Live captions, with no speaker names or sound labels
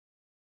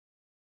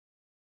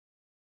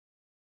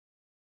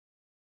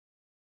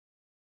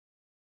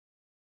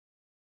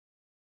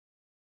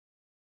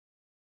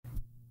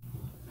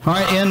All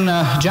right, in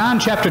John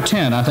chapter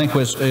 10, I think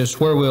is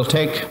where we'll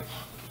take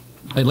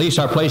at least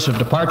our place of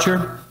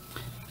departure.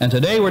 And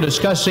today we're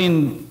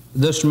discussing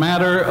this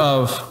matter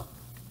of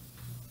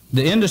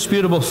the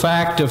indisputable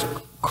fact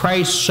of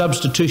Christ's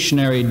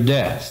substitutionary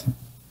death.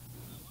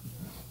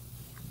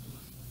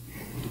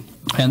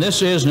 And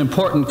this is an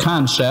important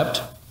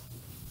concept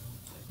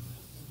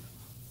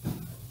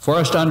for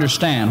us to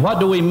understand. What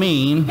do we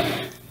mean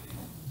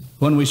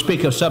when we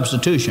speak of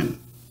substitution?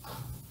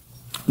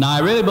 Now, I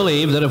really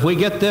believe that if we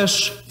get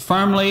this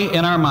firmly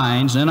in our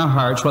minds and in our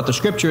hearts, what the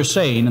Scripture is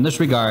saying in this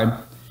regard,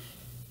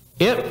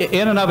 it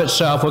in and of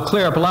itself will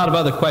clear up a lot of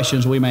other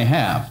questions we may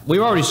have.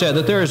 We've already said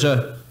that there is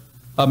a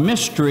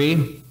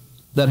mystery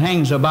that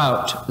hangs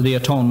about the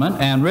atonement,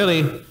 and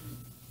really,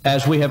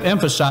 as we have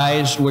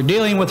emphasized, we're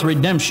dealing with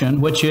redemption,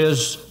 which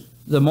is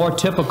the more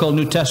typical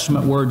New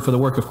Testament word for the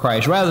work of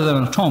Christ, rather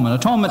than atonement.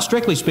 Atonement,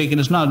 strictly speaking,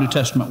 is not a New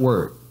Testament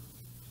word.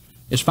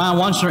 It's found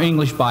once in our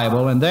English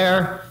Bible, and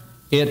there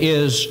it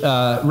is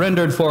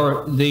rendered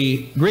for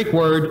the Greek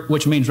word,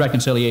 which means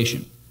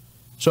reconciliation.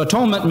 So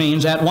atonement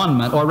means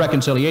at-one-ment or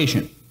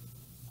reconciliation.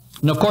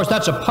 And of course,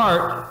 that's a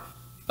part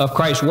of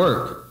Christ's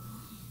work.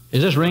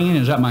 Is this ringing?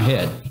 Is that my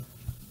head?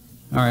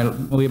 All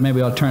right,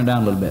 maybe I'll turn it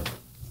down a little bit.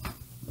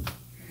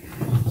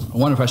 I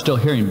wonder if I'm still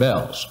hearing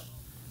bells.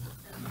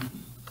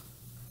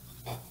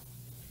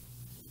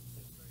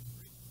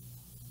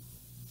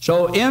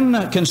 So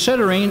in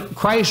considering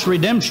Christ's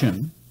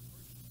redemption,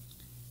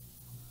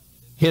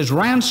 His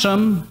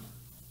ransom,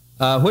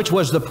 which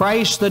was the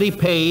price that He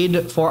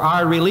paid for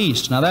our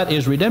release. Now that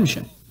is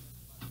redemption.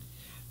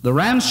 The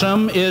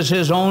ransom is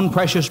His own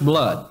precious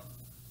blood.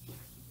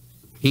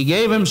 He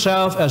gave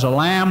Himself as a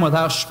lamb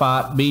without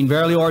spot, being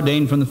verily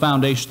ordained from the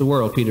foundation of the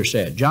world, Peter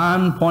said.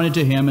 John pointed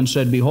to Him and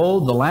said,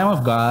 Behold, the Lamb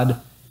of God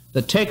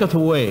that taketh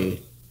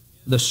away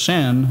the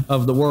sin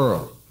of the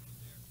world.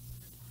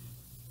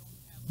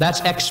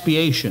 That's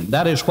expiation.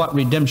 That is what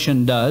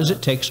redemption does.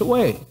 It takes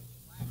away.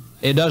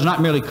 It does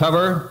not merely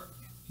cover,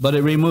 but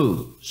it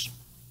removes.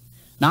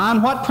 Now,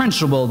 on what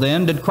principle,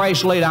 then, did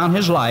Christ lay down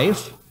His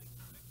life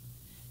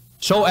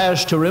so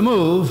as to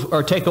remove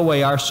or take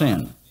away our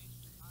sin?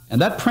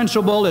 And that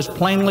principle is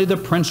plainly the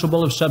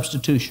principle of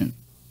substitution.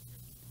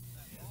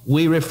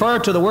 We refer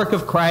to the work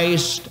of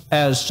Christ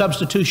as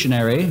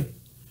substitutionary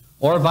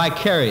or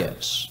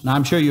vicarious. Now,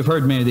 I'm sure you've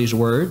heard many of these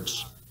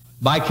words.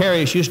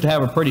 Vicarious used to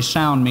have a pretty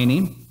sound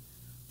meaning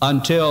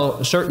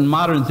until certain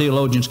modern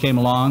theologians came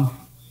along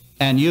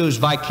and used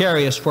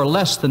vicarious for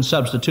less than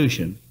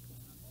substitution.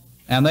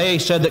 And they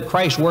said that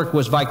Christ's work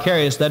was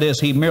vicarious, that is,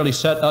 He merely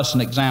set us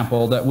an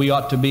example that we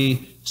ought to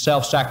be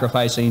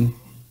self-sacrificing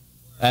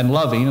and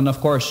loving. And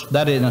of course,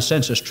 that in a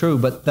sense is true,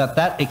 but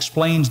that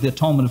explains the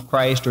atonement of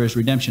Christ or His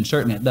redemption,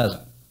 certainly it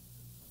doesn't.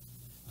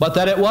 But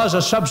that it was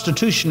a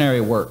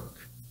substitutionary work,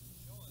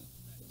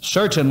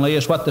 certainly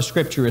is what the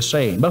Scripture is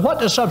saying. But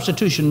what does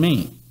substitution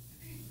mean?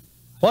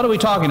 What are we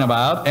talking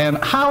about? And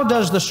how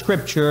does the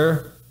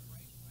Scripture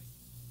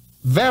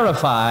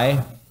verify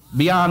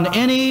beyond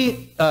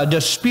any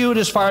dispute,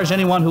 as far as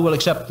anyone who will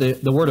accept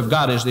the Word of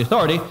God as the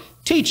authority,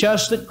 teach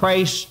us that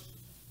Christ's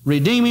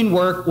redeeming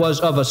work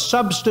was of a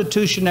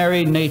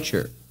substitutionary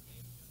nature?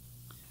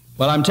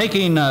 Well, I'm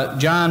taking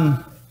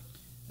John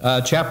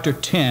chapter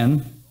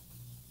 10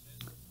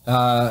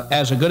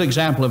 as a good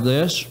example of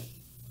this,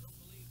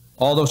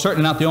 although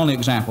certainly not the only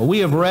example. We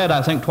have read,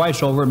 I think,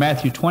 twice over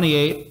Matthew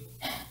 28.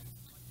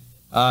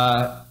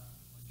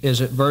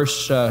 Is it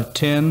verse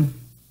 10?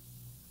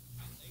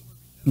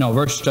 No,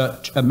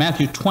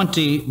 Matthew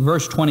 20,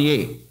 verse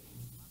 28.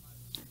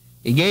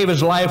 He gave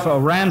His life a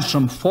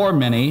ransom for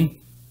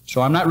many, so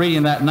I'm not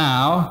reading that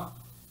now.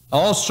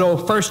 Also,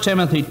 1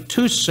 Timothy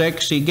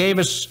 2:6, He gave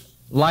His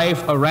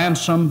life a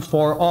ransom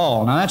for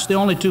all. Now, that's the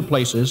only two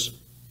places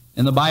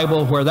in the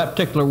Bible where that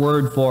particular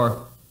word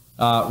for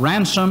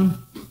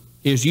ransom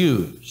is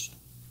used.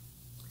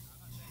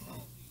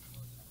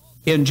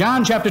 In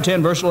John chapter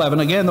 10, verse 11,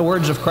 again, the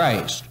words of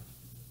Christ.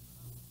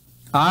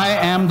 I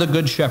am the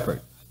good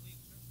shepherd.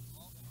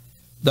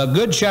 The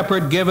good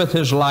shepherd giveth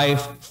his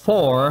life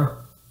for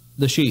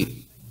the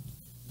sheep.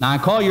 Now I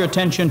call your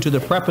attention to the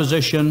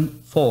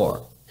preposition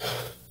for.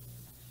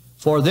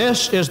 For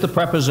this is the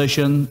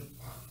preposition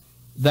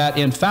that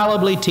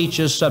infallibly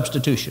teaches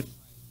substitution.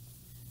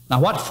 Now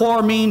what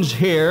for means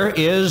here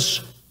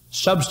is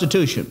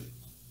substitution,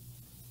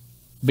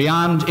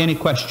 beyond any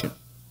question.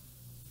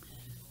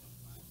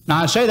 Now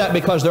I say that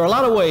because there are a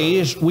lot of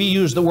ways we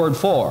use the word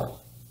for.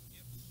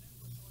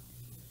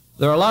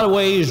 There are a lot of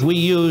ways we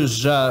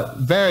use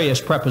various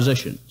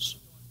prepositions.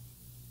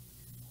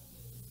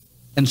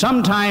 And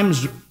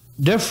sometimes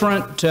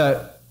different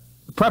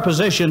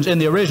prepositions in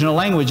the original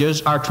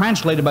languages are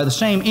translated by the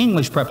same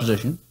English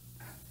preposition.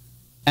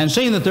 And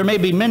seeing that there may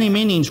be many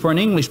meanings for an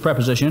English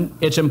preposition,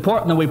 it's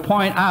important that we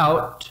point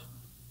out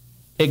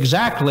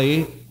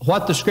exactly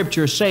what the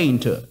Scripture is saying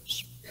to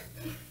us.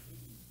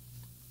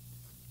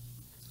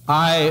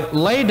 I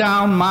lay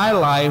down my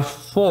life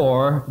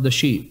for the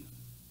sheep.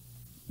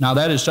 Now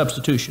that is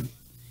substitution.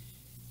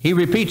 He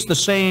repeats the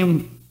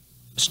same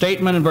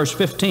statement in verse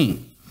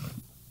 15.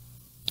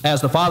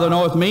 As the Father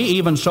knoweth me,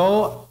 even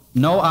so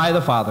know I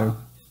the Father,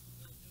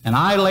 and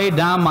I laid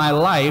down my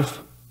life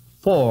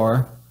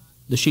for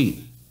the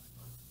sheep.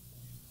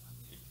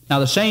 Now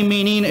the same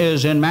meaning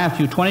is in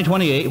Matthew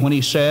 20:28 when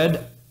he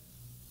said,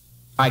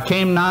 I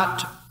came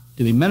not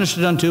to be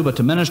ministered unto, but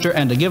to minister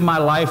and to give my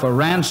life a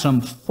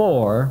ransom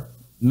for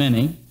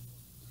many.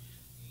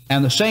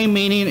 And the same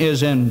meaning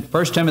is in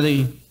 1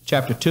 Timothy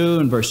chapter 2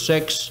 and verse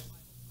 6,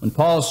 when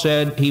Paul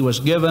said he was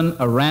given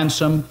a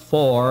ransom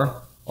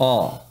for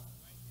all.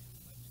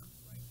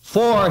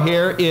 For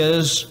here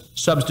is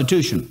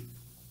substitution.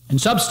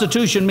 And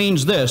substitution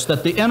means this,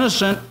 that the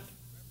innocent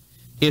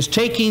is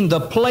taking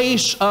the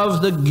place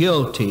of the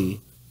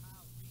guilty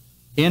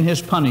in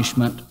his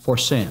punishment for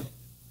sin.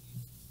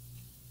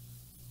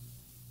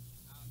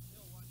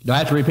 Do I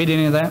have to repeat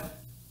any of that?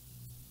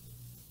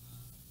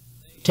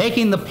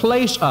 Taking the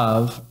place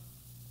of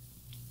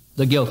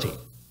the guilty.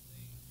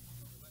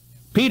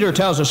 Peter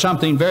tells us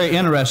something very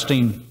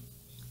interesting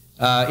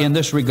in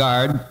this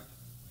regard.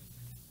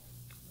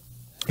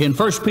 In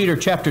 1 Peter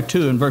chapter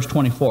 2 and verse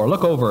 24,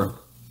 look over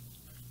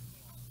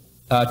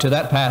to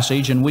that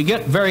passage, and we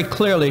get very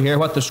clearly here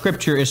what the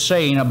Scripture is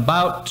saying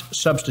about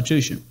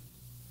substitution.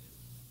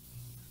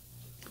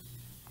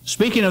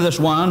 Speaking of this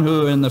one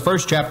who in the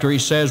first chapter he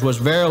says was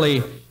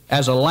verily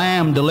as a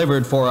lamb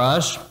delivered for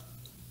us,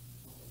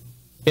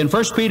 in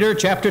 1 Peter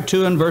chapter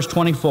 2 and verse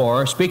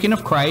 24, speaking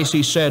of Christ,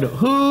 he said,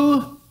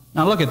 who,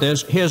 now look at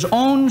this, his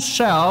own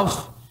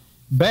self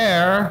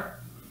bare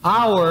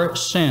our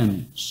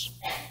sins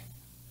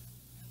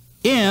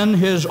in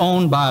his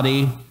own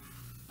body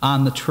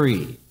on the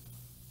tree.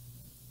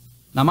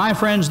 Now, my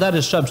friends, that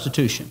is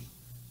substitution.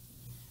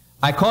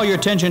 I call your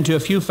attention to a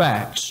few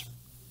facts.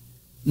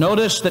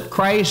 Notice that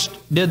Christ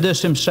did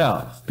this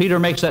himself. Peter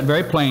makes that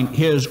very plain.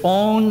 His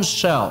own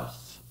self.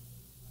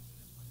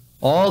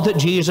 All that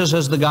Jesus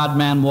as the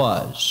God-man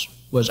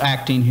was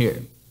acting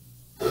here.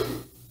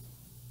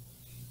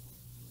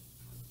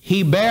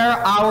 He bare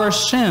our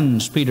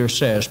sins, Peter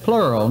says,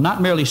 plural,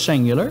 not merely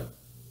singular,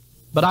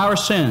 but our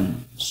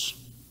sins.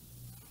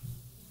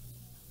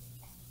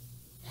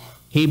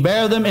 He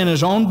bare them in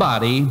his own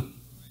body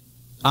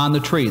on the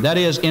tree. That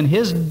is, in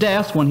his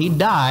death, when he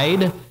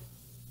died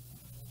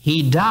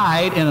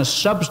in a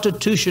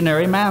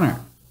substitutionary manner.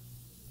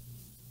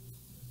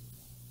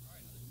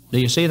 Do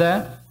you see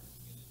that?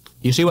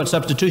 You see what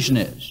substitution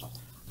is?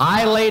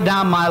 I lay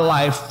down my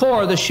life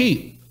for the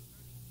sheep.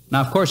 Now,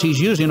 of course, he's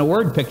using a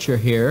word picture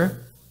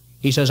here.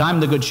 He says,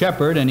 I'm the good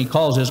shepherd, and he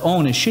calls his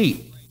own his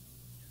sheep.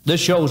 This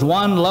shows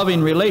one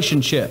loving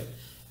relationship.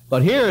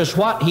 But here is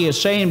what he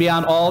is saying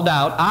beyond all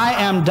doubt. I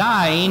am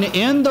dying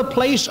in the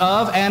place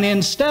of and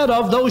instead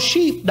of those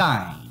sheep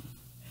dying.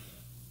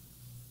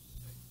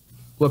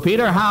 Well,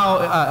 Peter,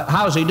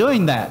 how is he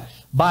doing that?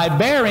 By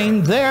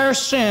bearing their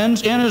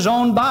sins in his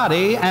own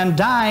body and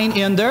dying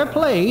in their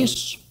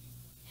place,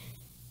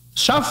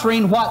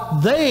 suffering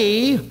what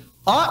they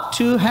ought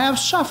to have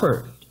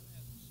suffered.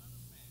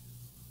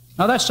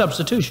 Now that's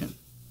substitution.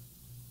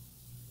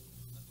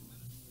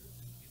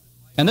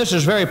 And this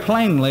is very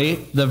plainly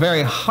the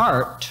very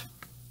heart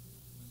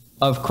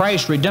of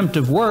Christ's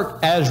redemptive work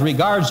as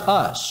regards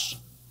us.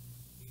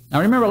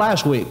 Now remember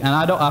last week, and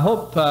I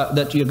hope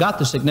that you got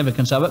the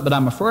significance of it, but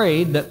I'm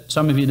afraid that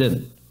some of you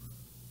didn't.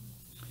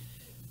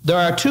 There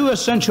are two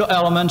essential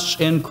elements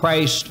in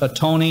Christ's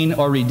atoning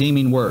or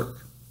redeeming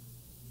work.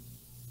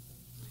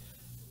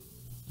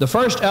 The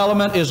first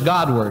element is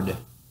Godward,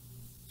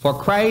 for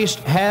Christ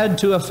had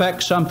to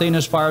effect something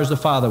as far as the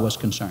Father was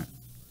concerned.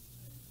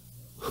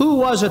 Who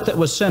was it that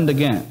was sinned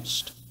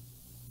against?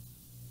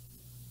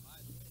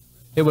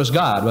 It was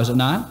God, was it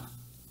not?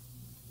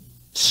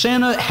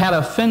 Sin had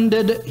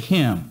offended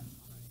him.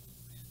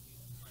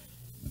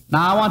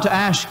 Now I want to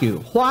ask you,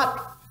 what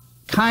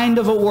kind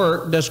of a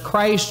work does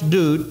Christ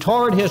do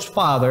toward his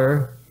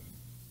Father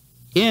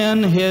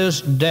in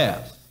his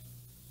death?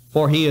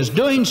 For he is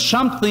doing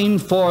something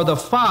for the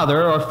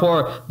Father, or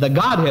for the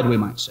Godhead, we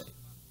might say.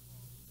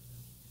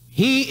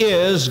 He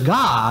is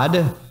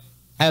God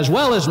as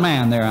well as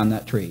man there on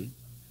that tree.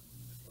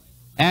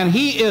 And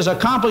he is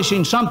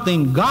accomplishing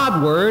something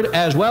Godward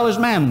as well as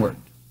manward.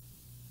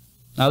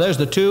 Now there's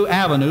the two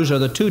avenues, or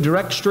the two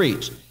direct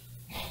streets.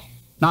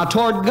 Now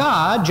toward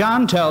God,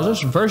 John tells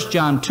us, 1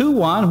 John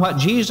 2:1, what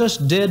Jesus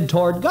did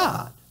toward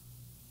God.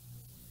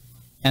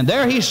 And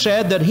there he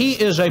said that he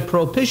is a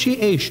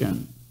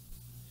propitiation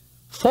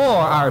for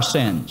our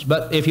sins.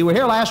 But if you were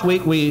here last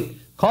week, we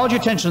called your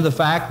attention to the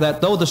fact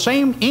that though the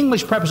same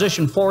English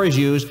preposition for is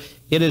used,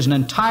 it is an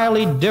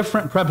entirely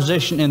different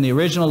preposition in the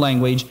original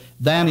language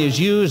than is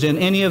used in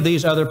any of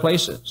these other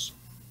places.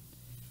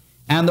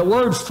 And the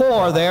word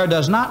for there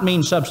does not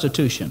mean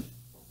substitution.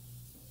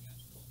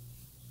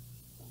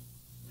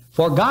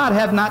 For God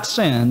had not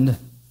sinned,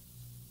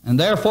 and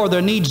therefore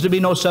there needs to be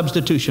no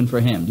substitution for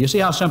him. Do you see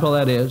how simple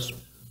that is?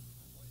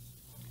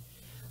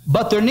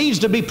 But there needs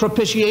to be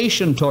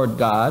propitiation toward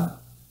God,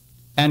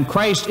 and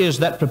Christ is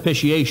that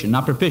propitiation.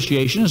 Now,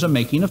 propitiation is a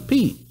making of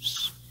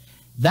peace.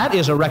 That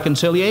is a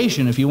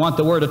reconciliation. If you want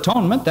the word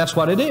atonement, that's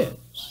what it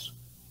is.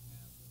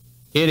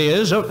 It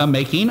is a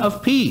making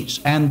of peace.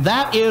 And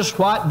that is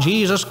what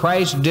Jesus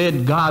Christ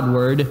did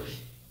Godward.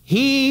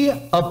 He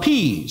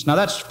appeased. Now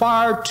that's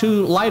far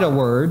too light a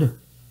word.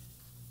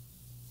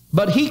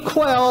 But he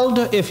quelled,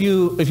 if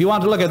you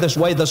want to look at it this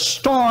way, the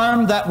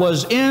storm that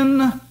was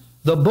in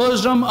the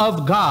bosom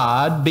of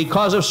God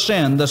because of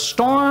sin. The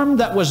storm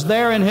that was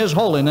there in his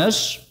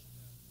holiness,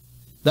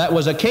 that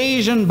was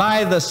occasioned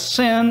by the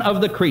sin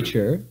of the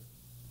creature.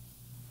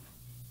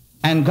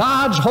 And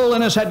God's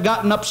holiness had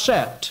gotten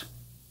upset,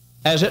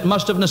 as it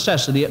must of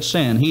necessity at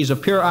sin. He's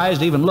of pure eyes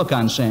to even look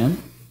on sin.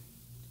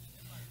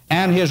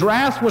 And his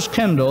wrath was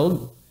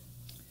kindled,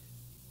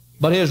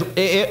 but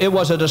it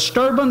was a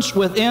disturbance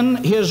within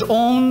his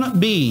own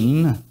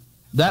being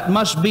that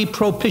must be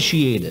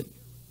propitiated.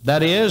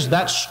 That is,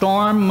 that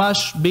storm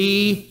must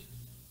be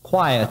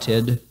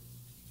quieted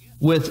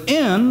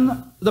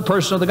within the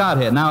person of the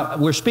Godhead. Now,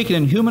 we're speaking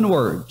in human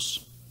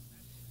words,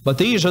 but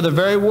these are the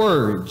very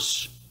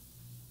words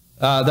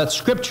that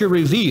Scripture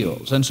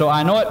reveals. And so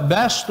I know at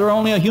best they're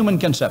only a human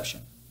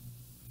conception.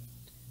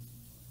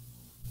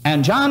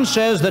 And John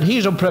says that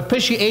he's a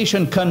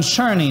propitiation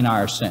concerning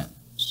our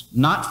sins,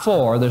 not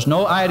for. There's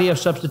no idea of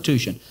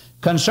substitution.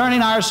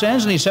 Concerning our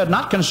sins, and he said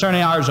not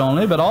concerning ours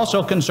only, but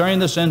also concerning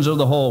the sins of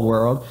the whole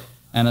world.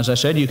 And as I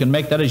said, you can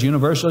make that as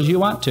universal as you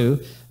want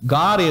to.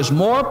 God is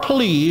more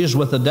pleased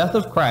with the death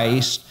of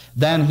Christ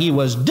than he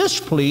was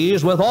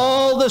displeased with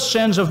all the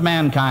sins of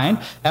mankind,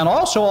 and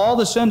also all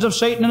the sins of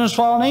Satan and his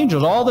fallen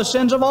angels, all the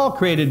sins of all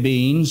created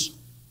beings.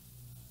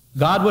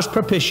 God was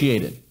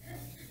propitiated.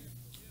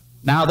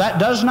 Now that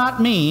does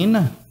not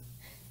mean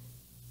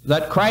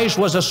that Christ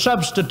was a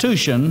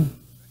substitution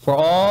for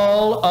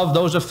all of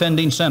those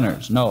offending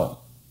sinners. No,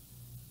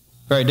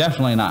 very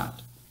definitely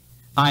not.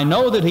 I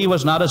know that he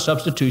was not a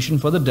substitution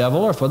for the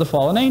devil or for the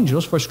fallen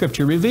angels, for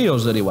Scripture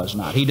reveals that he was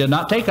not. He did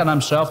not take on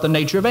himself the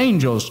nature of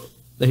angels,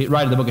 the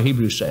writer of the book of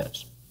Hebrews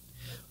says.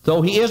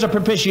 Though he is a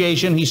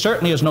propitiation, he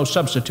certainly is no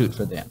substitute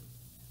for them.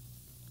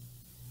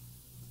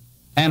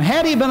 And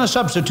had he been a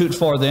substitute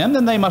for them,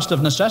 then they must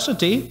of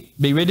necessity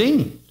be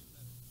redeemed.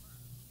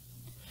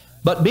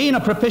 But being a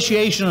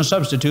propitiation and a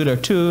substitute are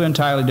two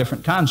entirely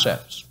different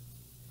concepts.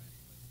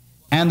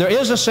 And there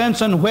is a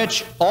sense in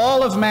which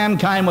all of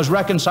mankind was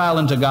reconciled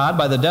unto God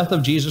by the death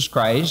of Jesus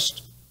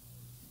Christ,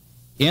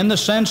 in the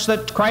sense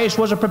that Christ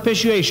was a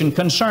propitiation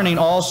concerning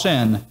all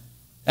sin.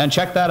 And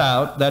check that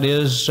out. That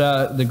is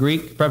the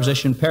Greek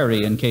preposition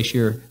peri. In case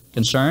you're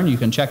concerned, you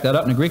can check that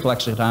up in the Greek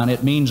lexicon.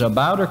 It means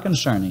about or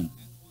concerning,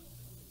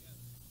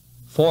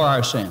 for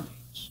our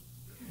sins.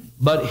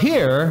 But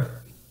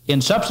here, in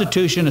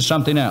substitution is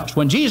something else.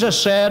 When Jesus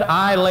said,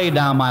 I lay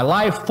down my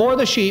life for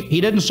the sheep,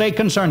 he didn't say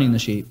concerning the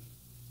sheep,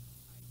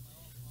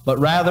 but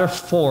rather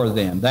for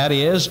them. That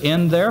is,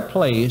 in their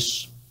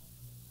place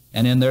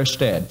and in their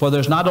stead. For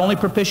there's not only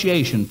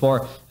propitiation,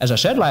 for, as I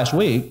said last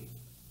week,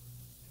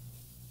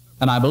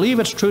 and I believe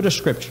it's true to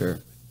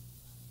Scripture,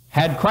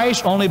 had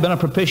Christ only been a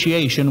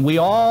propitiation, we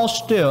all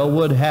still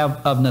would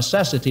have of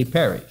necessity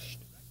perished.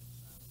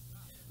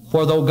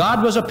 For though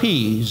God was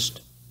appeased,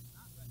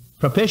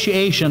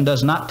 propitiation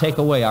does not take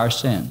away our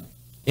sin.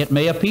 It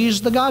may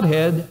appease the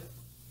Godhead,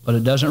 but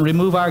it doesn't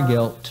remove our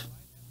guilt.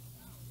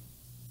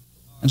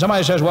 And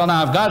somebody says, well,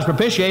 now, if God's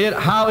propitiated,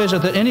 how is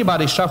it that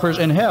anybody suffers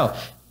in hell?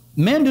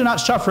 Men do not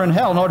suffer in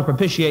hell in order to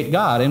propitiate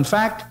God. In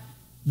fact,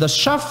 the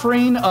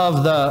suffering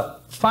of the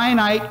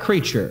finite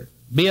creature,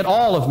 be it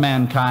all of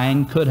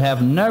mankind, could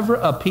have never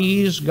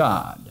appeased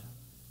God.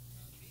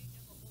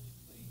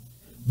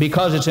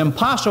 Because it's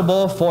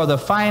impossible for the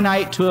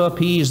finite to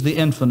appease the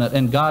infinite,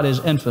 and God is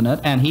infinite,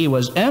 and he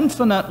was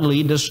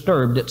infinitely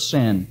disturbed at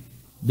sin,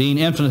 being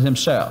infinite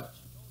himself.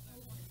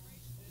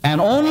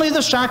 And only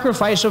the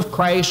sacrifice of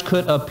Christ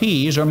could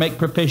appease or make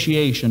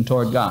propitiation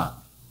toward God.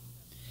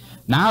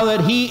 Now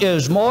that he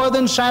is more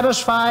than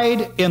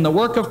satisfied in the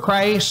work of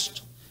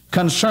Christ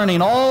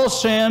concerning all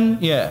sin,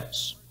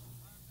 yes.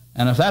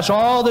 And if that's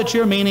all that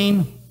you're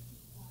meaning,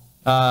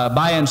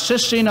 by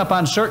insisting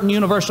upon certain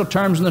universal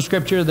terms in the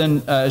Scripture,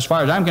 then as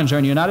far as I'm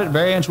concerned, you're not at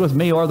variance with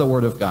me or the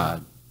Word of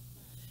God.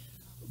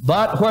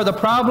 But where the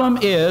problem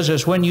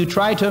is when you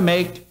try to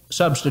make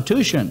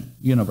substitution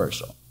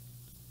universal.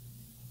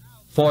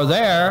 For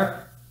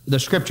there, the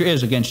Scripture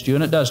is against you,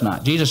 and it does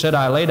not. Jesus said,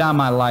 I lay down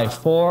my life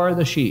for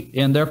the sheep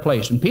in their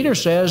place. And Peter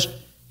says,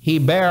 he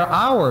bare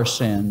our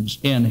sins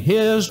in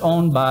his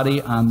own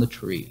body on the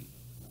tree.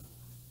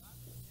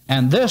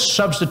 And this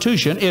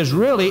substitution is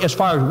really, as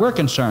far as we're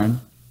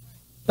concerned,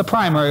 the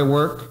primary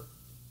work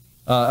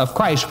of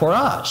Christ for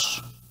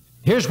us.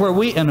 Here's where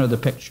we enter the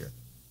picture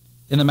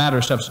in the matter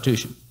of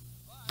substitution.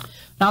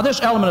 Now, this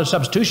element of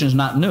substitution is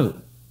not new.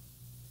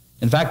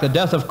 In fact, the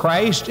death of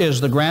Christ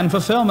is the grand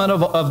fulfillment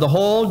of the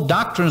whole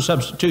doctrine of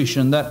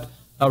substitution that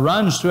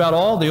runs throughout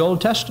all the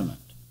Old Testament.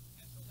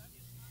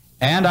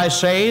 And I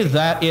say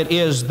that it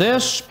is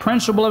this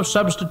principle of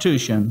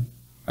substitution,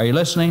 are you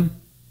listening,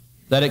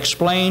 that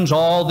explains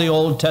all the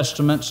Old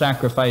Testament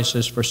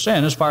sacrifices for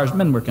sin as far as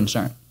men were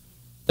concerned.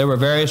 There were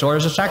various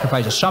orders of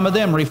sacrifices. Some of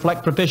them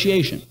reflect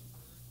propitiation.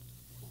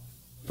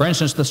 For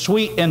instance, the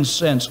sweet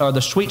incense or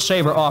the sweet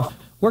savor offerings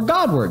were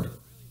Godward,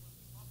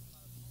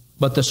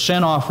 but the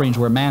sin offerings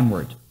were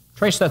manward.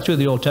 Trace that through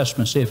the Old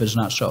Testament, see if it's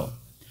not so.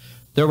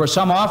 There were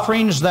some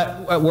offerings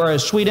that were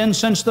as sweet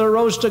incense that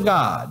arose to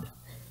God.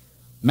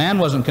 Man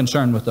wasn't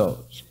concerned with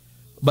those.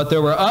 But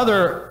there were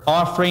other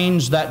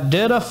offerings that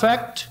did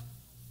affect,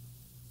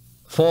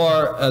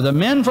 for the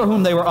men for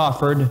whom they were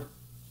offered,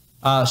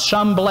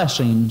 some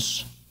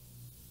blessings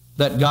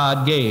that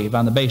God gave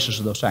on the basis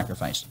of those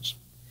sacrifices.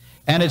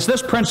 And it's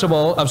this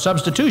principle of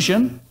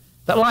substitution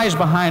that lies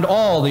behind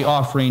all the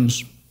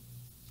offerings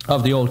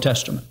of the Old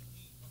Testament.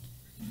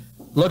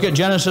 Look at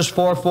Genesis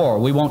 4:4.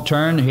 We won't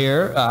turn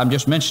here. I'm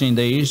just mentioning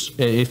these.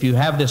 If you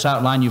have this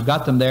outline, you've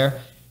got them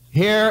there.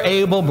 Here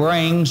Abel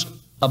brings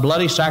a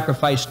bloody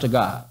sacrifice to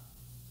God.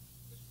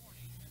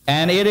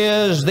 And it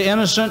is the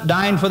innocent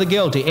dying for the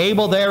guilty.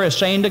 Abel there is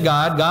saying to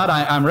God, God,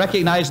 I'm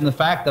recognizing the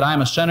fact that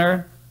I'm a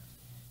sinner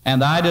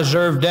and I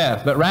deserve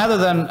death. But rather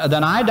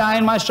than I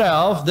dying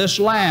myself, this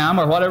lamb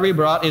or whatever he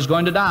brought is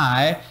going to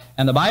die.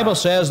 And the Bible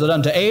says that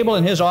unto Abel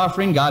and his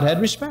offering God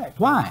had respect.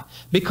 Why?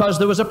 Because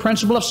there was a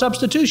principle of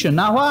substitution.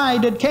 Now why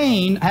did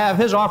Cain have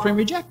his offering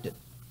rejected?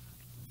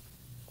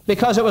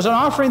 Because it was an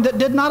offering that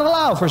did not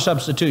allow for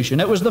substitution.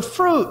 It was the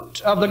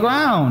fruit of the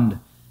ground.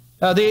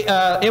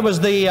 It was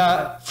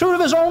the fruit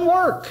of his own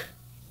work.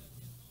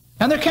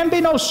 And there can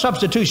be no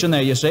substitution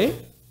there, you see.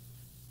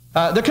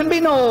 There can be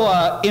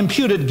no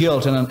imputed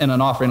guilt in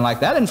an offering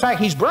like that. In fact,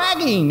 he's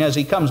bragging as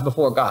he comes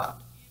before God.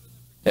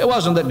 It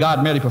wasn't that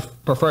God merely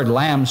preferred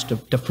lambs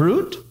to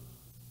fruit.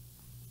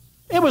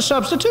 It was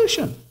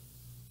substitution.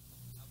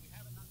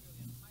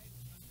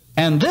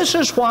 And this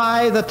is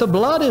why that the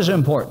blood is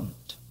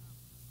important.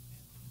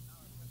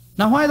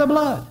 Now, why the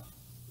blood?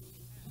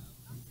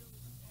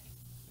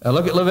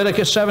 Look at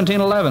Leviticus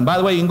 17:11. By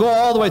the way, you can go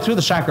all the way through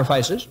the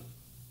sacrifices.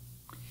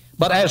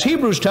 But as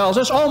Hebrews tells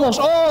us, almost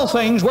all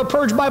things were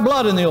purged by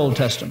blood in the Old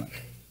Testament.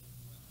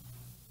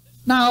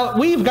 Now,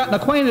 we've gotten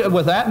acquainted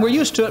with that, and we're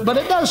used to it, but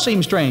it does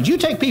seem strange. You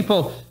take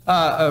people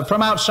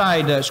from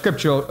outside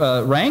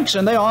scriptural ranks,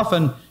 and they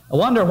often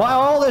wonder why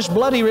all this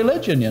bloody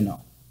religion, you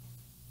know.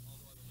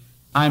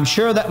 I'm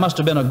sure that must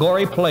have been a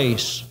gory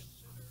place,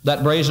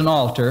 that brazen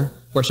altar,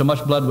 where so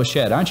much blood was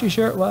shed. Aren't you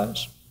sure it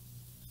was?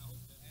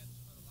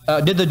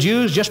 Did the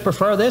Jews just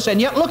prefer this?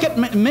 And yet look at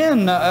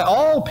men,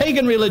 all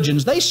pagan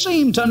religions, they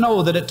seem to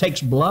know that it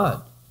takes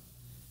blood.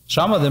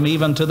 Some of them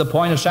even to the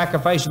point of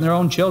sacrificing their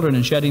own children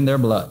and shedding their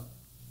blood.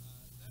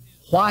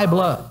 Why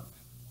blood?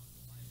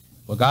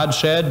 Well, God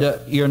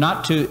said, you're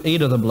not to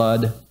eat of the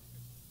blood.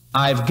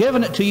 I've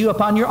given it to you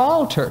upon your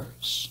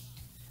altars,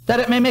 that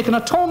it may make an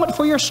atonement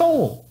for your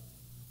soul.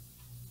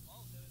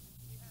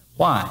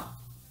 Why?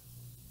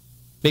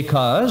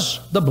 Because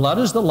the blood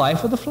is the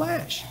life of the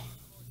flesh.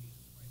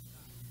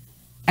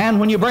 And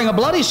when you bring a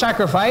bloody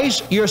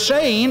sacrifice, you're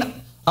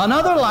saying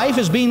another life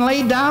is being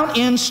laid down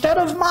instead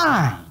of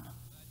mine.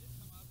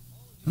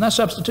 And that's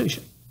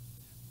substitution.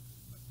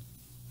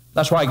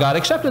 That's why God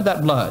accepted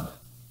that blood,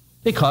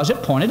 because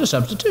it pointed to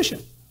substitution.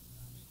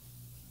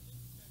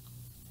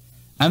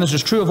 And this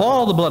is true of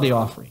all the bloody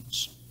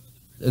offerings.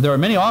 There are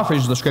many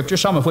offerings of the Scripture,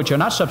 some of which are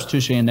not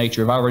substitutionary in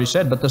nature, I've already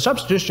said, but the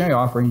substitutionary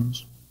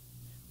offerings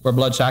were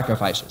blood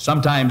sacrifices.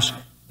 Sometimes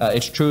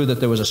it's true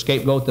that there was a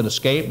scapegoat that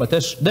escaped, but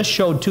this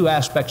showed two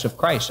aspects of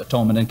Christ's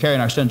atonement in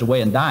carrying our sins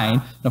away and dying.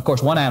 And of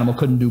course, one animal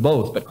couldn't do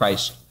both, but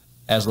Christ,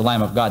 as the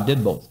Lamb of God,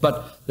 did both.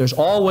 But there's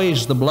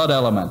always the blood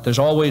element. There's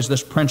always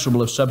this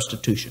principle of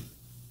substitution.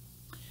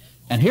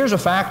 And here's a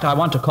fact I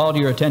want to call to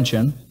your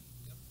attention,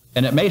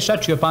 and it may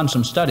set you upon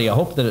some study. I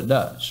hope that it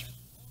does.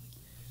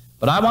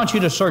 But I want you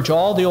to search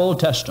all the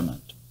Old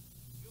Testament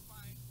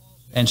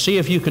and see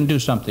if you can do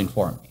something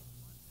for me.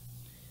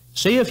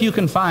 See if you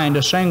can find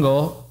a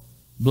single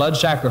blood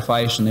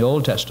sacrifice in the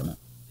Old Testament.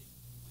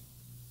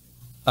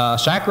 A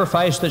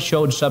sacrifice that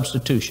showed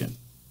substitution.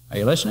 Are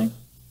you listening?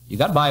 You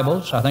got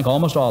Bibles, I think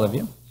almost all of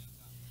you.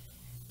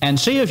 And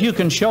see if you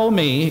can show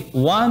me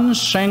one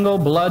single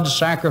blood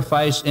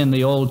sacrifice in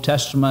the Old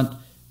Testament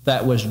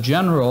that was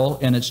general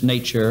in its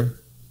nature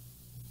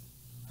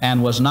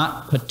and was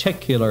not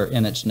particular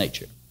in its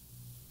nature.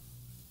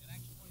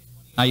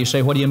 Now you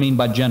say, what do you mean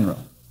by general?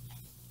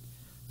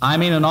 I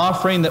mean an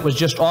offering that was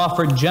just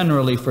offered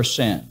generally for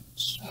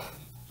sins,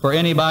 for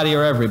anybody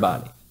or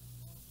everybody.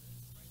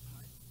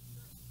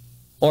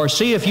 Or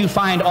see if you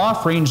find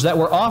offerings that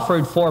were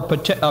offered for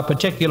a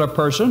particular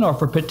person or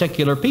for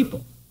particular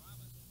people.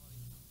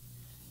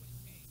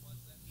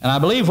 And I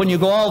believe when you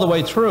go all the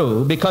way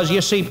through, because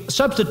you see,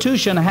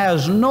 substitution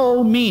has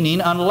no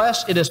meaning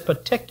unless it is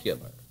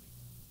particular.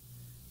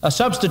 A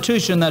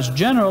substitution that's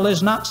general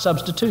is not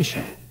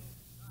substitution.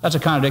 That's a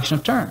contradiction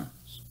of terms.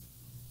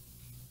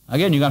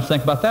 Again, you're going to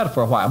think about that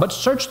for a while. But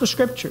search the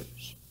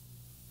Scriptures.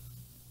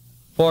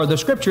 For the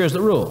Scripture is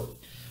the rule.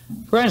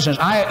 For instance,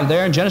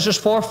 there in Genesis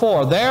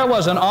 4:4, there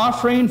was an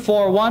offering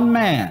for one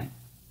man.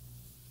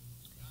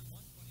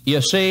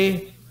 You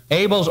see,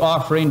 Abel's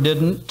offering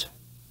didn't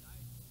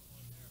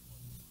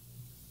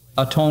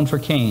atone for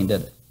Cain,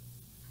 did it?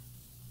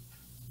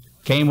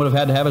 Cain would have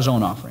had to have his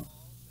own offering.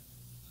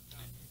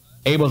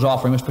 Abel's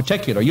offering was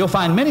particular. You'll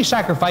find many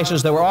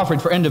sacrifices that were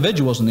offered for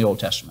individuals in the Old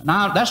Testament.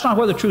 Now, that's not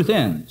where the truth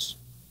ends.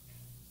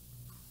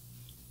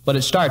 But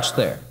it starts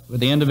there, with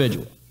the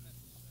individual.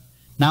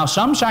 Now,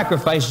 some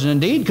sacrifices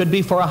indeed could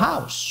be for a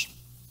house.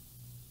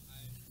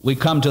 We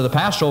come to the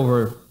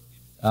Passover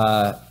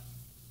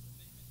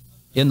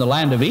in the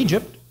land of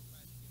Egypt,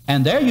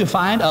 and there you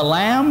find a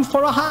lamb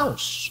for a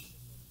house.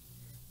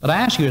 But I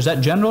ask you, is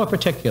that general or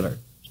particular?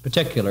 It's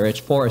particular. It's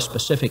for a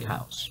specific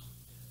house.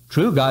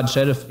 True, God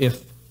said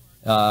if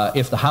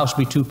the house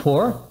be too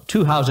poor,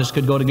 two houses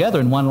could go together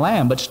in one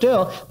lamb, but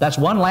still, that's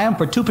one lamb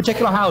for two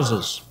particular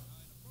houses.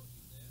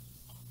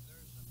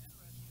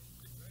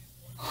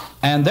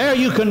 And there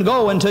you can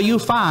go until you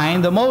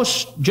find the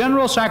most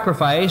general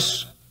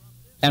sacrifice,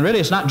 and really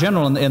it's not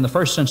general in the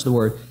first sense of the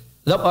word.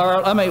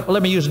 Or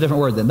let me use a different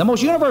word then. The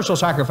most universal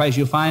sacrifice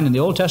you find in the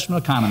Old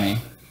Testament economy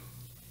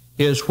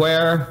is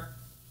where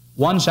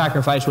one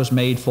sacrifice was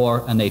made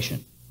for a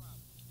nation.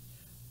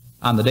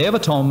 On the Day of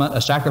Atonement,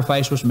 a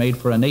sacrifice was made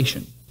for a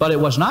nation. But it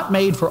was not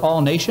made for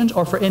all nations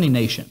or for any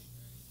nation.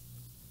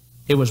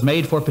 It was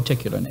made for a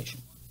particular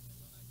nation.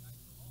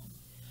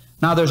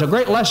 Now, there's a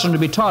great lesson to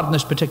be taught in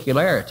this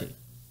particularity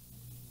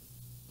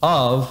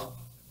of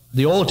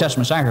the Old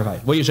Testament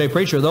sacrifice. Well, you say,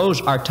 preacher, those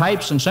are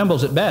types and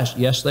symbols at best.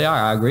 Yes, they are.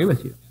 I agree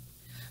with you.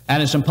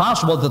 And it's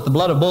impossible that the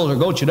blood of bulls or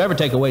goats should ever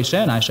take away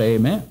sin. I say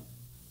amen.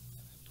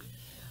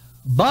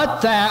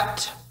 But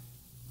that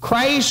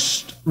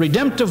Christ's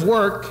redemptive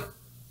work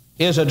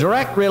is a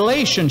direct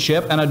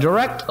relationship and a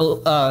direct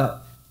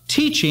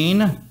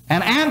teaching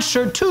and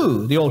answer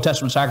to the Old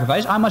Testament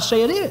sacrifice, I must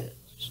say it is.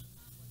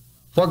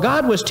 For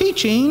God was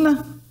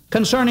teaching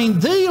concerning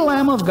the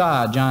Lamb of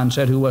God, John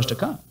said, who was to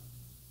come,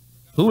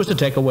 who was to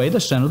take away the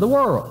sin of the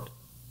world.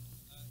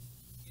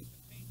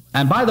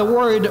 And by the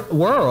word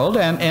world,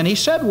 and he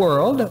said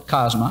world,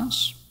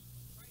 cosmos,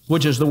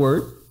 which is the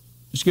word,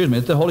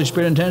 that the Holy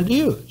Spirit intended to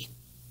use.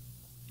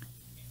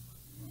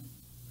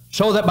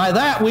 So that by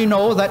that we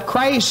know that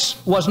Christ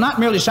was not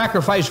merely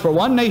sacrificed for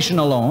one nation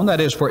alone, that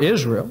is for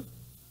Israel,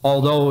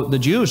 although the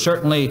Jews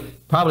certainly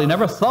probably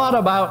never thought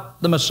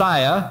about the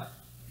Messiah.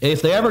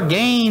 If they ever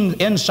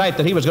gained insight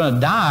that he was going to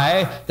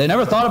die, they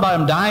never thought about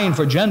him dying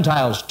for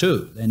Gentiles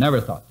too. They never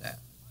thought that.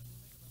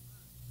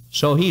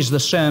 So he's the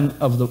sin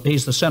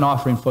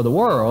offering for the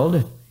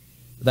world,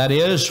 that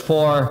is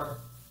for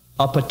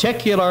a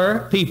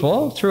particular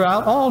people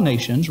throughout all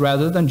nations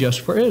rather than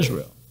just for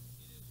Israel.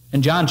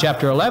 And John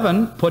chapter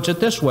 11 puts it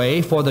this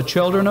way, for the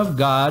children of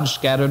God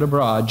scattered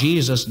abroad.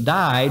 Jesus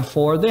died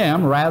for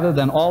them rather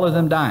than all of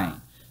them dying.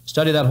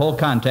 Study that whole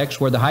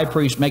context where the high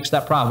priest makes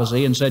that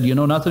prophecy and said, you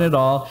know nothing at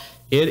all.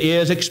 It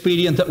is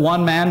expedient that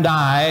one man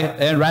die,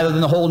 and rather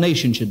than the whole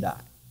nation should die.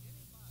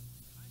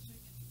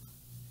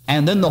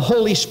 And then the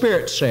Holy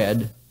Spirit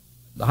said,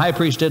 the high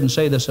priest didn't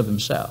say this of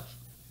himself.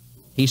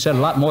 He said a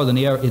lot more than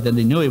he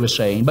knew he was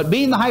saying. But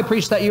being the high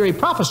priest that year, he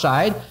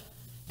prophesied,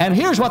 and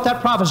here's what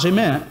that prophecy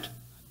meant.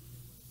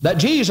 That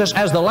Jesus,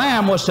 as the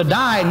Lamb, was to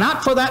die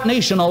not for that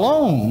nation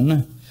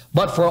alone,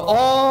 but for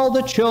all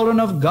the children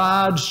of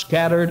God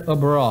scattered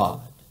abroad.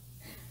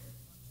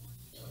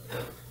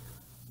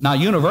 Now,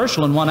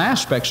 universal in one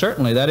aspect,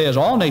 certainly, that is,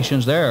 all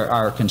nations there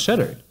are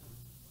considered.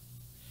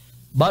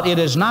 But it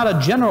is not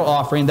a general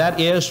offering that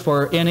is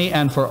for any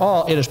and for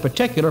all. It is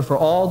particular for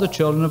all the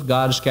children of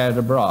God scattered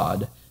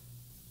abroad.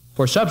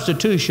 For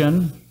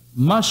substitution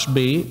must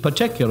be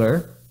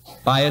particular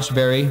by its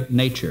very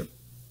nature.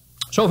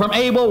 So from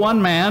Abel,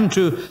 one man,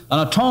 to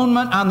an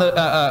atonement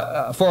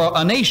for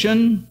a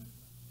nation,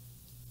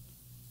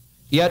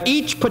 yet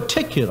each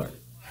particular,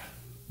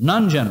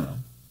 none general.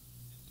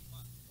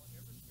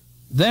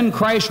 Then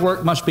Christ's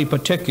work must be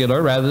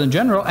particular rather than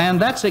general,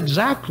 and that's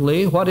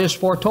exactly what is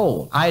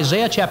foretold.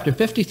 Isaiah chapter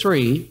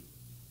 53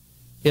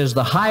 is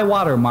the high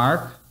water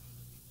mark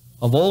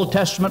of Old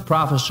Testament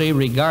prophecy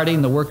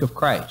regarding the work of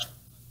Christ.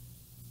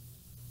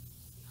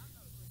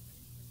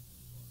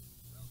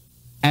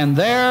 And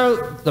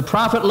there, the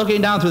prophet, looking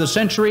down through the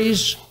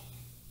centuries,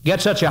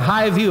 gets such a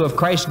high view of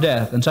Christ's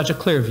death and such a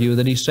clear view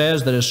that he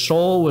says that his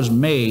soul was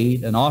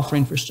made an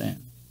offering for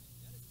sin.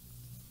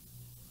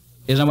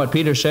 Isn't that what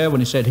Peter said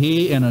when he said,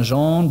 he in his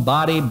own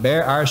body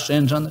bare our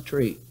sins on the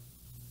tree?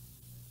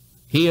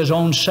 He, his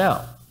own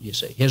self, you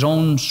see, his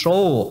own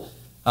soul,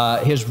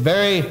 his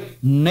very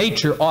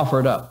nature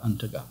offered up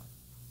unto God.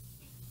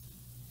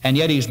 And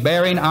yet he's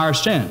bearing our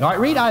sins. All right,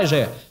 read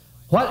Isaiah.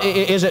 What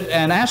is it?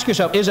 And ask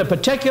yourself, is it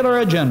particular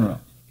or general?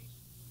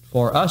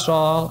 For us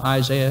all,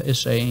 Isaiah is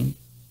saying.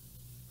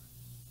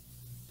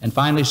 And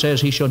finally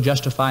says, he shall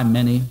justify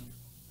many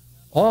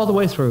all the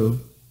way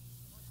through.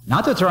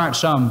 Not that there aren't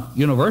some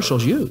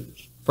universals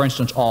used. For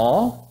instance,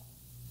 all.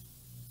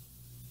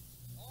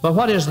 But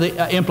what is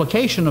the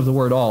implication of the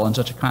word all in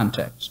such a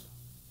context?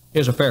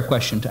 Is a fair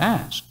question to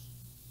ask.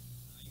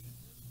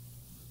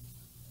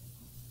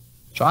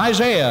 So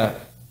Isaiah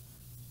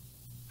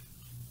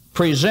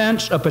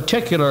presents a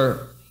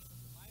particular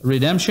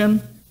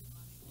redemption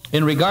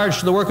in regards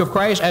to the work of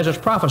Christ as it's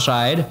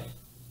prophesied.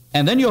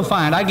 And then you'll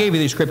find, I gave you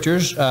these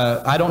scriptures.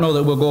 I don't know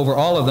that we'll go over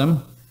all of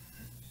them.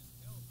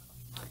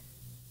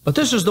 But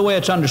this is the way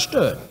it's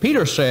understood.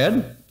 Peter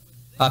said,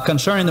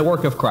 concerning the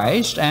work of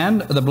Christ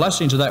and the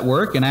blessings of that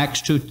work in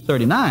Acts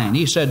 2:39,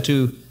 he said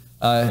to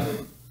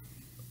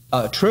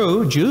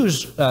true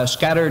Jews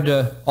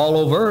scattered all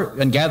over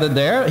and gathered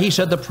there, he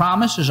said, the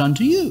promise is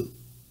unto you.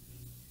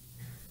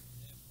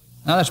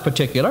 Now that's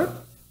particular.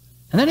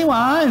 And then he went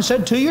on and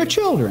said, to your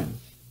children.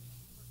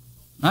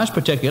 Now that's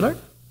particular.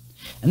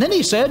 And then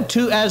he said,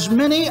 to as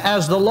many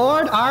as the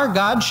Lord our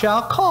God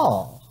shall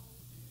call.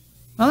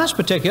 Now that's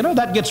particular.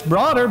 That gets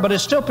broader, but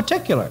it's still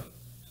particular.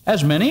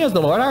 As many as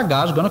the Lord our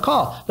God is going to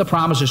call. The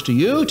promise is to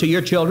you, to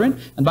your children.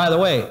 And by the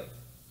way,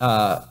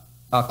 I'll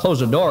close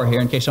the door here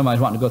in case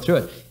somebody's wanting to go through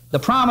it. The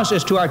promise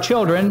is to our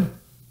children,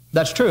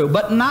 that's true,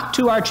 but not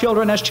to our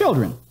children as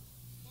children.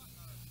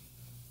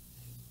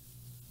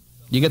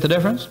 You get the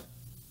difference?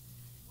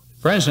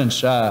 For instance,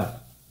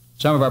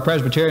 some of our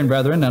Presbyterian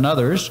brethren and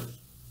others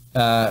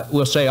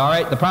will say, all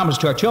right, the promise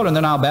to our children,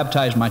 then I'll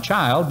baptize my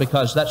child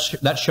because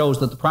that shows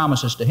that the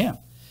promise is to him.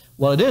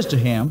 Well, it is to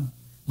him,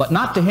 but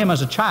not to him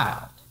as a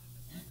child.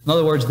 In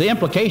other words, the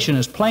implication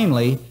is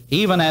plainly,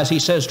 even as he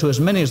says to as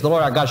many as the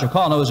Lord our God shall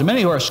call, in other words, as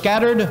many who are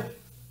scattered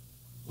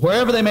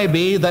wherever they may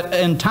be, that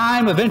in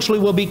time eventually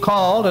will be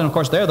called, and of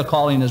course there the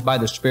calling is by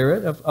the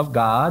Spirit of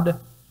God,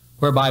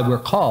 whereby we're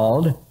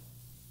called.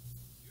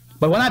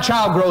 But when that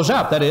child grows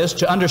up, that is,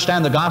 to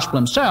understand the gospel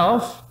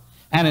himself,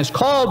 and is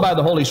called by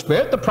the Holy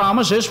Spirit, the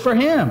promise is for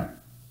him.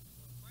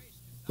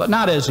 But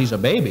not as he's a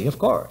baby, of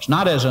course.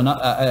 Not as an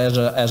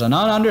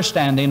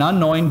ununderstanding,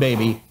 unknowing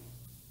baby.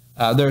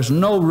 There's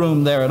no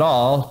room there at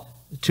all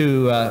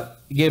to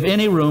give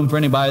any room for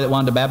anybody that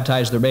wanted to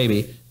baptize their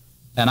baby.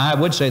 And I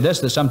would say this,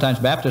 that sometimes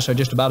Baptists are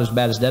just about as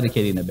bad as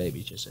dedicating their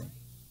babies, you see.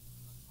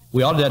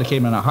 We all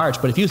dedicate them in our hearts,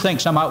 but if you think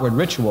some outward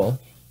ritual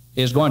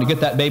is going to get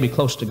that baby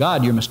close to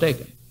God, you're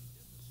mistaken.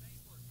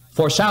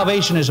 For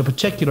salvation is a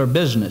particular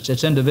business.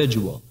 It's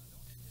individual.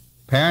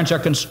 Parents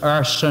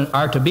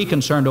are to be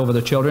concerned over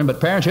their children,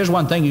 but parents, here's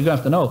one thing you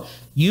have to know.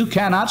 You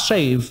cannot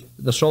save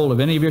the soul of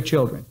any of your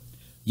children.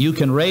 You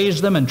can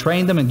raise them and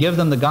train them and give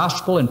them the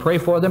gospel and pray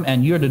for them,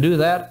 and you're to do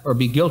that or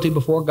be guilty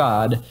before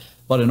God.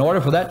 But in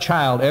order for that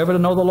child ever to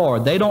know the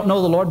Lord, they don't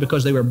know the Lord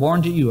because they were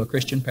born to you, a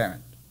Christian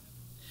parent.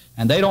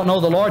 And they don't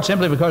know the Lord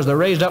simply because they're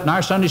raised up in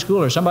our Sunday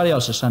school or somebody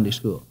else's Sunday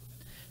school.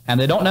 And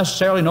they don't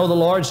necessarily know the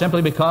Lord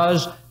simply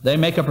because they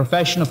make a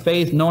profession of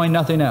faith knowing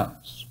nothing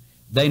else.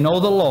 They know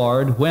the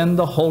Lord when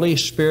the Holy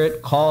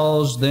Spirit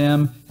calls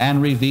them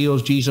and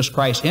reveals Jesus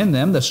Christ in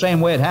them, the same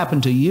way it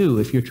happened to you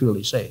if you're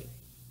truly saved.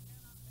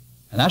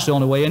 And that's the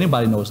only way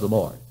anybody knows the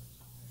Lord.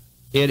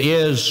 It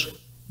is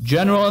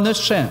general in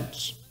this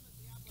sense.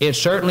 It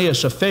certainly is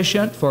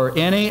sufficient for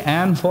any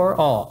and for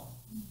all.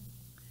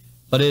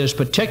 But it is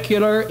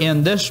particular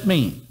in this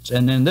means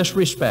and in this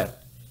respect.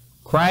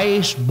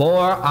 Christ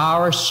bore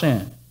our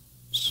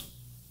sins.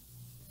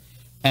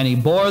 And he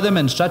bore them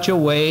in such a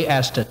way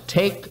as to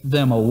take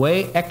them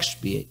away,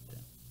 expiate them.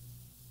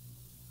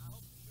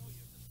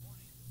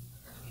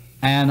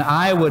 And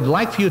I would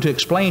like for you to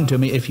explain to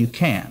me, if you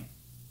can,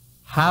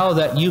 how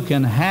that you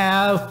can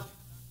have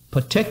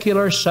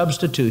particular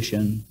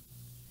substitution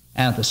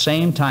and at the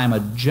same time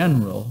a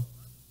general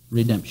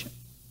redemption.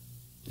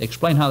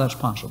 Explain how that's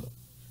possible.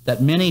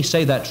 That many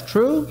say that's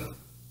true.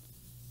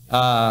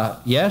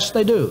 Yes,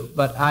 they do,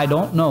 but I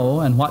don't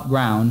know on what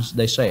grounds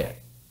they say it.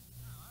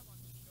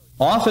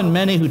 Often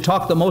many who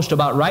talk the most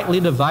about rightly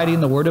dividing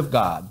the Word of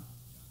God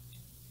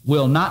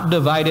will not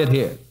divide it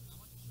here.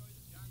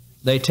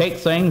 They take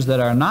things that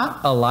are not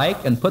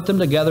alike and put them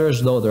together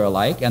as though they're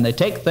alike, and they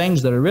take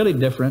things that are really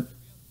different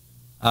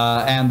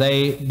and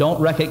they don't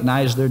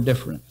recognize their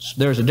difference.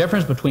 There's a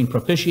difference between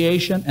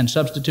propitiation and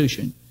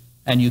substitution,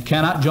 and you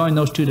cannot join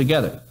those two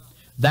together.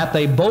 That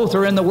they both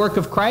are in the work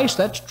of Christ,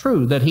 that's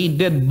true. That he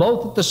did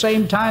both at the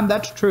same time,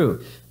 that's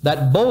true.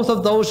 That both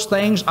of those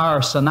things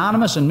are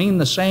synonymous and mean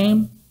the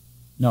same,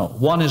 no.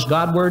 One is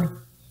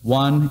Godward,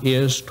 one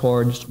is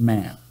towards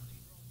man.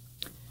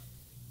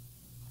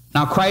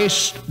 Now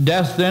Christ's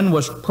death then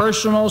was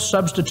personal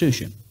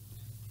substitution.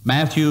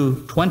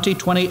 Matthew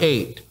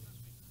 20:28.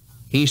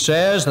 He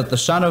says that the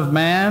Son of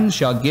Man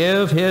shall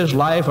give his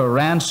life a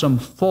ransom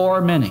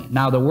for many.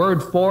 Now the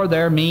word for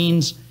there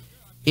means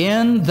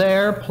in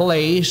their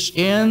place,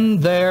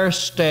 in their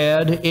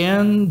stead,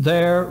 in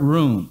their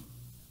room.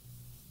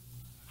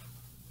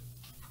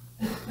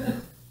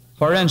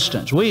 For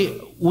instance,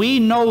 we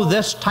know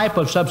this type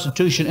of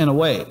substitution in a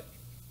way.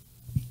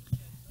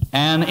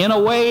 And in a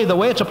way, the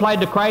way it's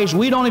applied to Christ,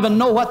 we don't even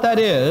know what that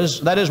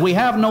is. That is, we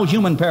have no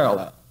human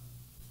parallel.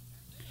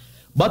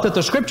 But that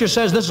the Scripture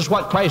says this is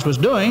what Christ was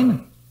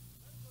doing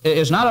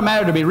is not a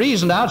matter to be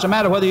reasoned out. It's a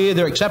matter whether you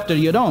either accept it or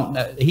you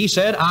don't. He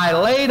said, I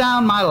lay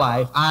down my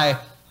life. I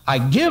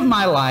give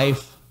my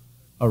life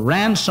a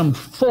ransom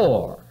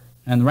for.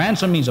 And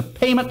ransom means a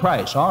payment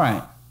price. All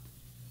right.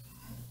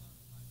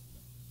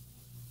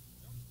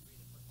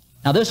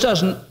 Now, this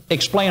doesn't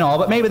explain all,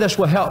 but maybe this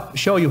will help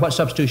show you what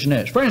substitution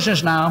is. For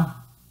instance, now,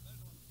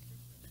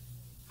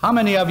 how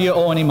many of you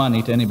owe any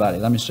money to anybody?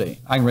 Let me see.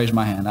 I can raise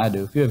my hand. I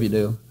do. A few of you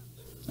do.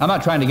 I'm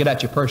not trying to get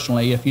at you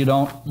personally. If you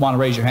don't want to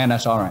raise your hand,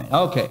 that's all right.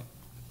 Okay.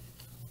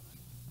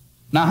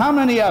 Now, how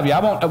many of you, I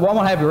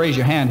won't have you raise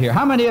your hand here.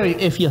 How many of you,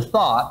 if you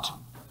thought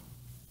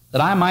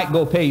that I might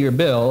go pay your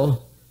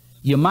bill,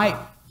 you might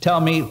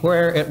tell me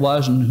where it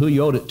was and who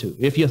you owed it to,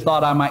 if you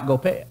thought I might go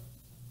pay it?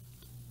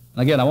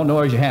 Again, I won't know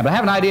raise your hand, but I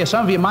have an idea.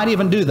 Some of you might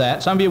even do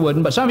that. Some of you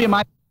wouldn't, but some of you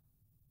might.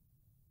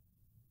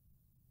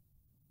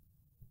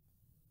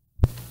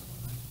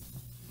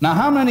 Now,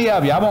 how many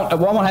of you, I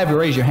won't have you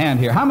raise your hand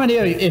here. How many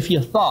of you, if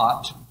you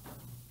thought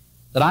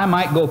that I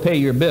might go pay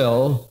your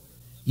bill,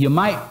 you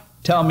might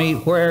tell me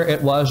where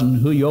it was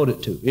and who you owed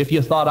it to, if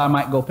you thought I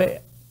might go pay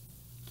it?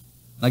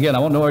 Again, I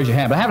won't know raise your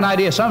hand, but I have an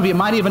idea. Some of you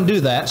might even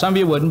do that. Some of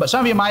you wouldn't, but some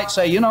of you might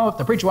say, you know, if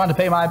the preacher wanted to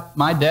pay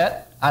my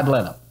debt, I'd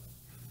let him.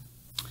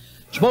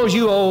 Suppose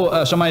you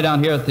owe somebody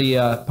down here at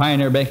the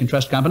Pioneer Bank and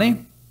Trust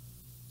Company,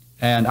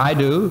 and I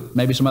do,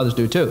 maybe some others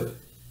do too.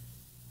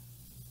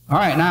 All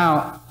right,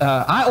 now,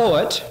 I owe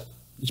it.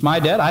 It's my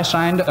debt. I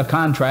signed a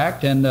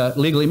contract and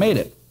legally made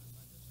it.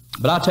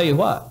 But I'll tell you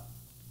what,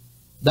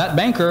 that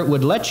banker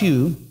would let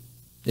you,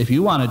 if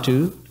you wanted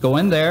to, go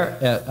in there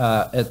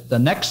at the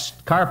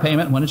next car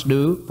payment when it's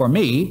due for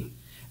me,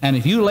 and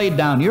if you laid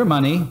down your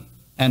money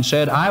and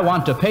said, I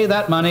want to pay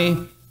that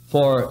money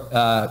for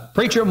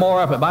Preacher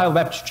Moore up at Bible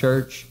Baptist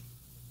Church,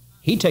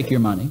 he'd take your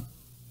money.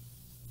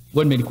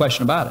 Wouldn't be any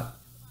question about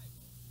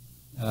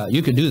it.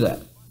 You could do that.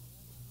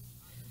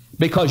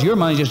 Because your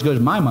money just goes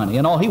to my money,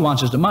 and all he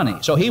wants is the money.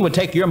 So he would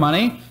take your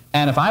money,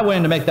 and if I went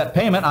in to make that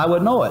payment, I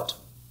wouldn't owe it.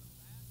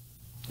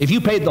 If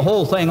you paid the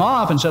whole thing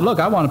off and said, look,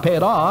 I want to pay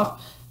it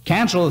off,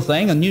 cancel the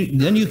thing,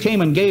 and then you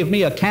came and gave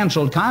me a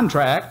canceled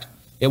contract,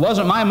 it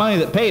wasn't my money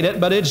that paid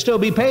it, but it'd still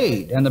be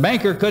paid. And the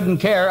banker couldn't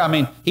care. I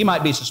mean, he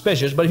might be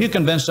suspicious, but if you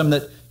convinced him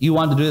that you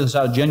wanted to do this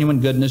out of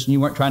genuine goodness and you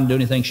weren't trying to do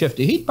anything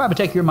shifty, he'd probably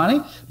take your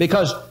money,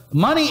 because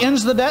money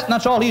ends the debt, and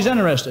that's all he's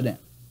interested in.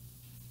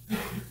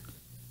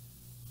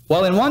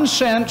 Well, in one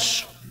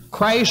sense,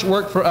 Christ's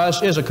work for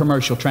us is a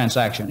commercial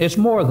transaction. It's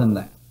more than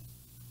that.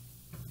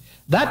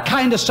 That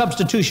kind of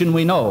substitution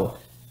we know,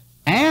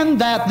 and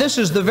that this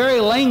is the very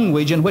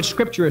language in which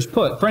Scripture is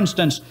put. For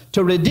instance,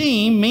 to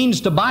redeem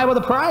means to buy with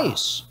a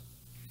price.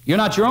 You're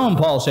not your own,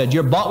 Paul said.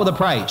 You're bought with a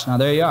price. Now,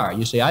 there you are.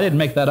 You see, I didn't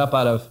make that up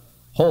out of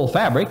whole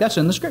fabric. That's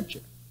in the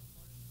Scripture.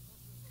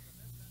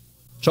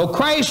 So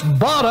Christ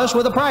bought us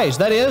with a price.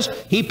 That is,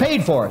 He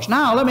paid for us.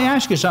 Now, let me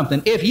ask you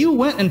something. If you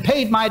went and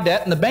paid my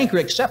debt and the banker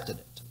accepted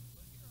it,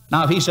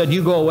 now, if he said,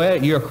 you go away,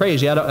 you're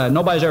crazy,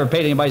 nobody's ever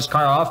paid anybody's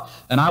car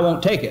off, and I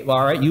won't take it, well,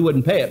 all right, you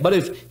wouldn't pay it. But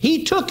if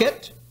he took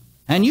it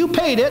and you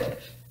paid it,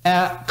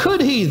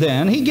 could he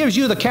then, he gives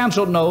you the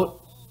canceled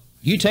note,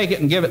 you take it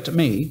and give it to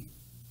me,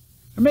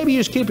 or maybe you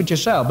just keep it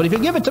yourself, but if you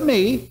give it to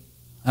me,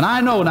 and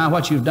I know now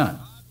what you've done,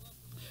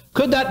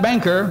 could that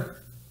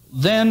banker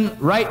then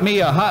write me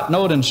a hot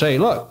note and say,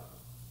 look,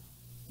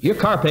 your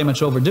car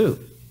payment's overdue,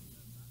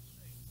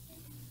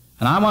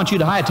 and I want you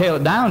to hightail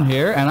it down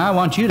here, and I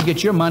want you to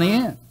get your money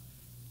in?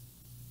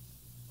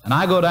 And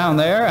I go down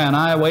there and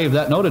I wave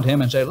that note at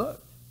him and say,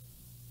 look,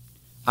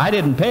 I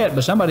didn't pay it,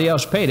 but somebody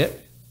else paid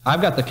it.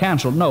 I've got the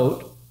canceled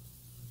note.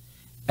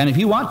 And if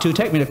you want to,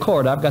 take me to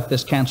court. I've got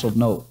this canceled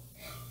note.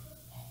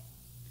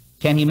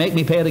 Can he make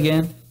me pay it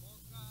again?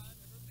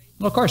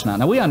 Well, of course not.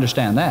 Now, we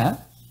understand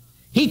that.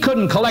 He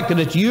couldn't collect it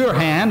at your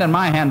hand and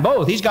my hand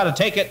both. He's got to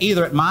take it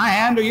either at my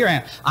hand or your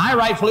hand. I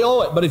rightfully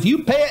owe it. But if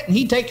you pay it and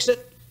he takes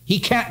it, he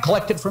can't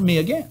collect it from me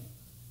again.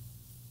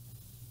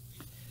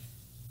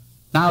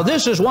 Now,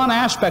 this is one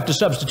aspect of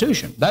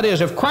substitution. That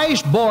is, if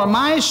Christ bore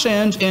my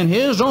sins in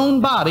His own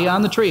body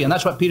on the tree, and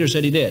that's what Peter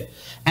said He did,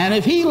 and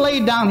if He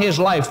laid down His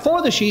life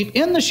for the sheep,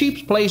 in the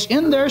sheep's place,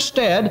 in their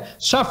stead,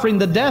 suffering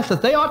the death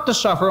that they ought to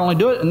suffer, only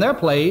do it in their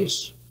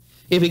place,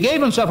 if He gave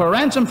Himself a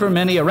ransom for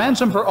many, a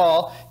ransom for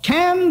all,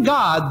 can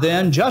God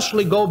then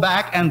justly go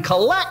back and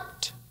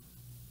collect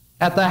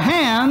at the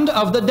hand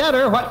of the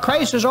debtor what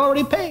Christ has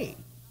already paid?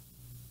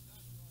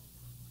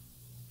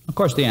 Of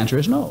course, the answer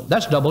is no.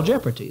 That's double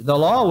jeopardy. The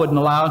law wouldn't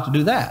allow it to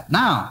do that.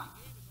 Now,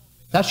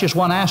 that's just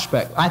one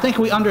aspect. I think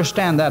we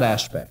understand that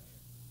aspect.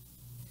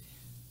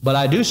 But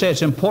I do say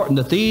it's important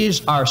that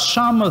these are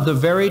some of the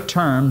very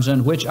terms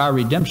in which our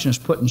redemption is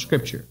put in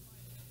Scripture.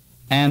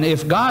 And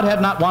if God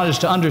had not wanted us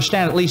to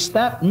understand at least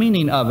that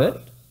meaning of it,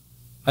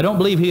 I don't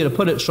believe He would have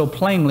put it so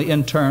plainly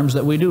in terms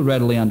that we do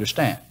readily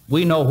understand.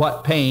 We know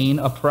what paying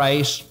a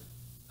price,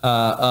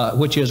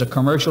 which is a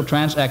commercial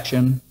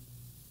transaction,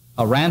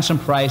 a ransom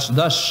price,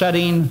 thus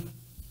setting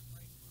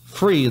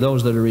free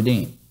those that are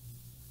redeemed.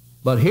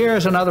 But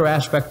here's another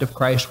aspect of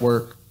Christ's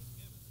work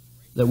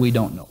that we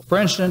don't know. For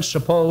instance,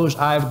 suppose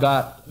I've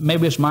got,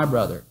 maybe it's my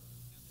brother.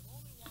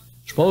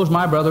 Suppose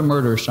my brother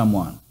murders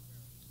someone,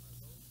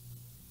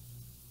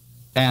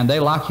 and they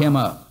lock him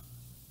up.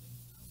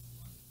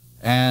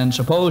 And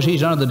suppose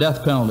he's under the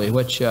death penalty,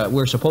 which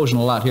we're supposing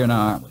a lot here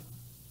now, aren't we?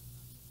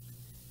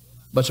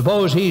 But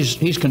suppose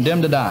he's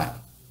condemned to die.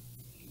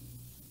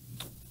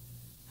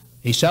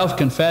 He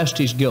self-confessed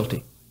he's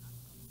guilty.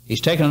 He's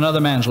taken another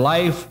man's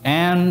life,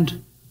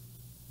 and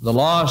the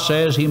law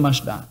says he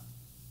must die.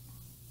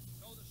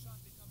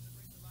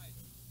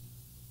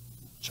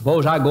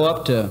 Suppose I go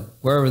up to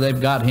wherever they've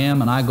got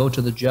him and I go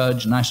to the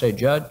judge and I say,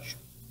 Judge,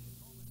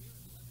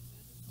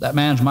 that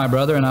man's my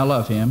brother and I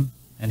love him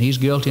and he's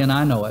guilty and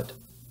I know it.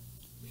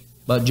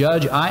 But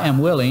Judge, I am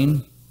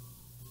willing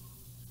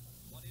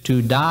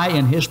to die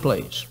in his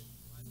place.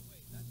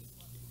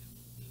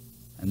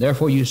 And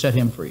therefore you set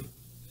him free.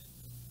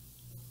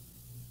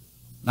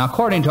 Now,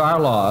 according to our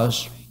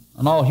laws,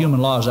 and all human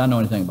laws I know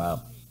anything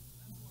about,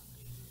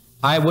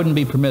 I wouldn't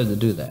be permitted to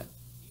do that.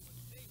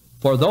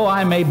 For though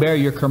I may bear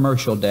your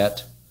commercial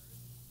debt,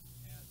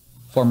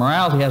 for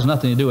morality has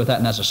nothing to do with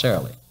that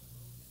necessarily.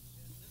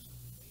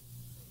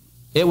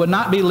 It would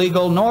not be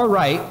legal nor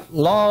right.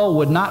 Law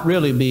would not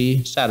really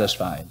be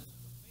satisfied,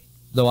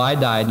 though I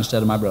died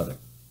instead of my brother,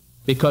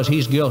 because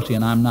he's guilty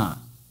and I'm not.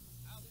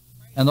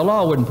 And the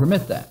law wouldn't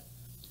permit that.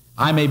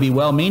 I may be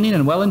well-meaning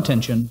and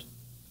well-intentioned,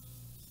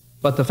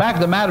 but the fact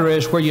of the matter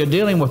is, where you're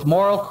dealing with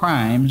moral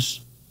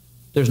crimes,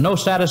 there's no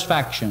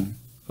satisfaction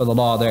for the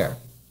law there.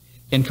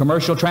 In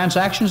commercial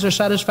transactions, there's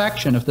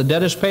satisfaction. If the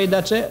debt is paid,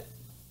 that's it.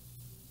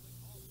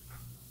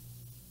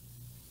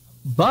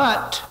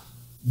 But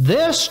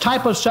this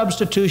type of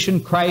substitution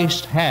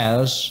Christ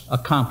has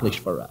accomplished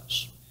for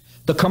us.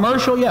 The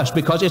commercial, yes,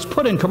 because it's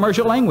put in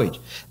commercial language.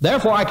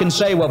 Therefore, I can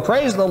say, well,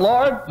 praise the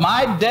Lord,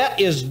 my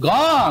debt is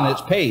gone.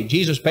 It's paid.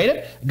 Jesus paid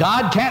it.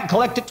 God can't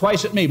collect it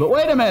twice at me. But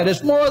wait a minute,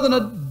 it's more than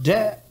a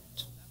debt.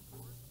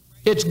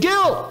 It's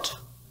guilt.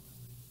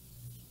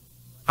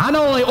 I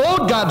not only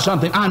owed God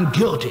something, I'm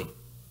guilty.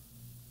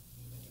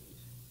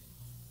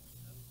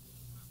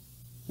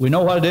 We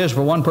know what it is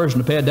for one person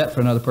to pay a debt for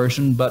another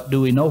person, but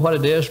do we know what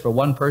it is for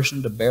one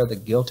person to bear the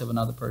guilt of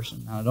another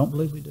person? Now, I don't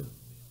believe we do,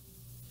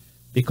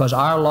 because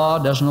our law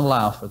doesn't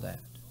allow for that.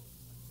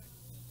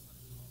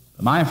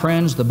 But my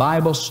friends, the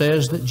Bible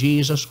says that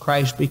Jesus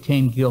Christ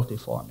became guilty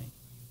for me.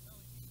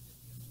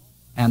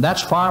 And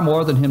that's far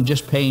more than him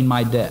just paying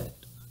my debt.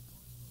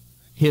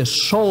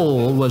 His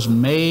soul was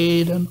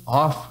made an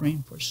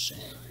offering for sin.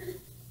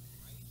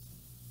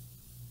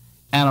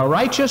 And a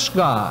righteous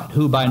God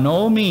who by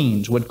no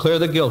means would clear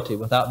the guilty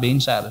without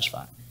being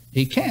satisfied.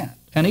 He can't,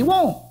 and he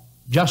won't.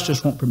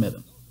 Justice won't permit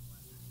him.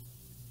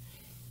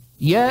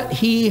 Yet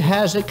he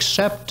has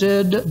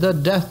accepted the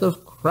death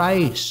of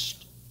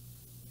Christ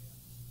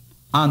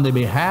on the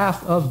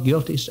behalf of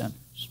guilty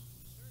sinners.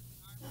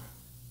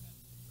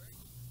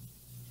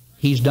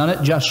 He's done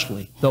it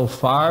justly, though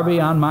far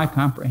beyond my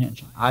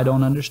comprehension. I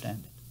don't understand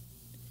it.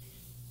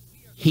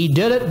 He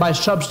did it by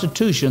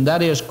substitution.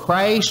 That is,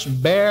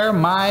 Christ bare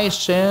my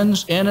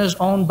sins in his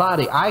own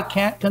body. I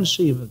can't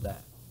conceive of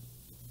that.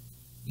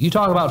 You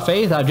talk about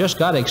faith, I've just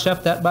got to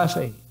accept that by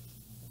faith.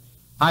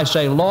 I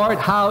say, Lord,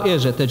 how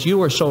is it that you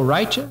were so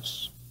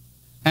righteous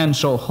and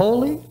so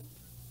holy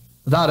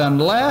that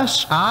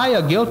unless I,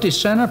 a guilty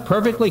sinner,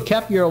 perfectly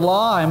kept your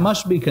law, I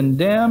must be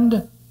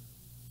condemned?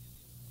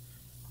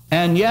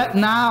 And yet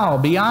now,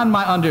 beyond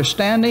my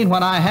understanding,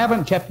 when I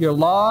haven't kept your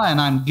law and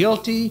I'm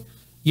guilty,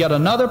 yet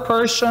another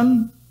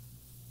person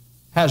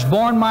has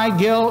borne my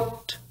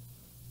guilt,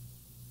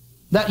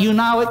 that you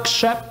now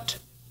accept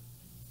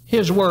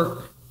his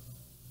work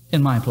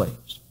in my place.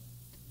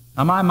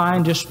 Now my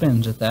mind just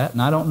spins at that,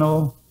 and I don't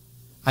know,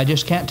 I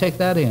just can't take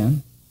that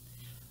in.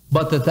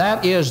 But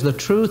that is the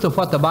truth of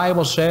what the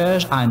Bible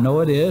says. I know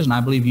it is, and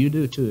I believe you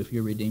do too if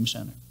you're a redeemed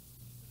sinner.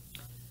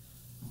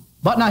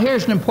 But now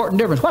here's an important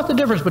difference. What's the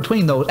difference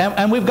between those?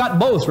 And we've got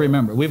both,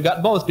 remember. We've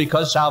got both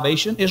because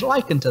salvation is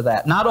likened to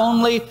that. Not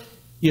only,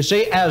 you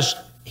see, as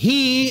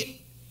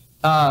he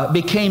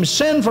became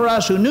sin for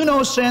us who knew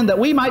no sin, that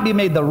we might be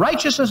made the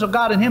righteousness of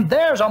God in him.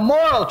 There's a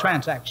moral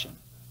transaction.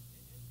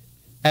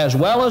 As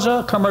well as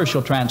a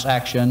commercial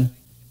transaction,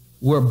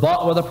 we're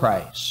bought with a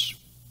price.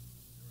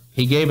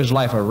 He gave his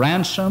life a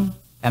ransom,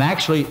 and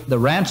actually the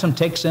ransom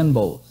takes in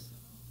both.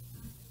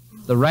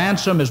 The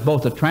ransom is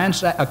both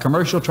a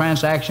commercial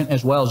transaction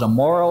as well as a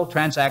moral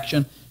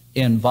transaction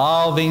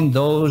involving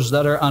those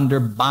that are under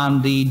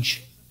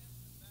bondage,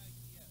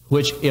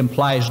 which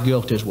implies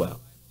guilt as well.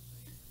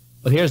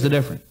 But here's the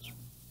difference.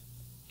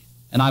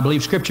 And I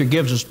believe Scripture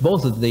gives us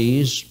both of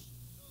these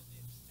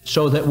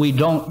so that we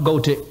don't go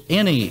to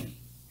any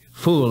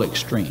fool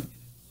extreme.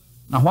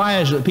 Now, why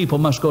is it that people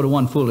must go to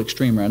one fool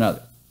extreme or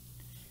another?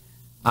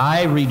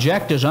 I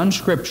reject as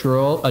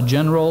unscriptural a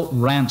general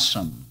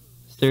ransom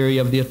theory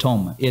of the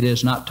atonement. It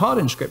is not taught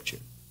in Scripture.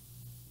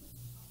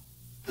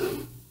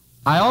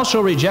 I also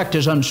reject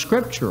as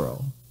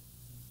unscriptural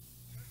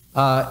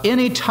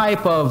any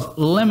type of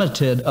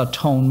limited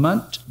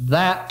atonement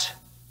that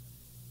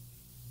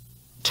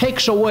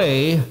takes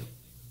away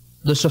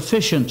the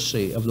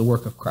sufficiency of the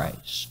work of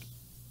Christ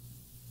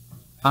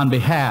on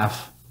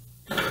behalf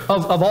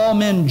of all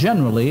men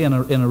generally in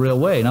a real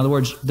way. In other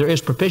words, there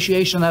is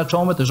propitiation in that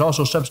atonement. There's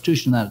also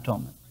substitution in that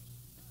atonement.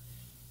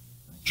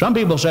 Some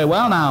people say,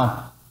 well,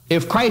 now,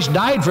 if Christ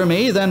died for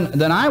me,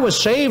 then I was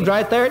saved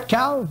right there at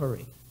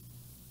Calvary.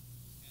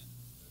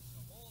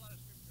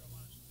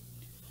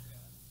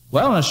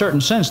 Well, in a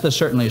certain sense, this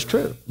certainly is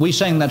true. We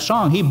sang that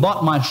song, He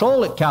bought my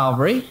soul at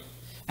Calvary.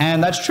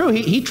 And that's true.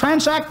 He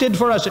transacted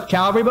for us at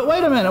Calvary. But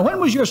wait a minute. When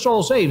was your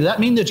soul saved? Does that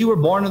mean that you were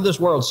born into this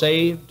world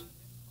saved?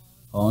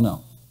 Oh,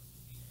 no.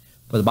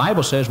 For the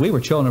Bible says we were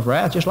children of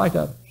wrath just like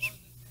others.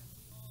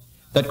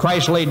 That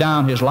Christ laid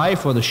down his life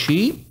for the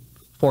sheep,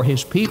 for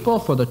his people,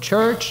 for the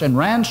church, and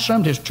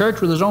ransomed his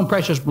church with his own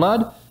precious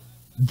blood.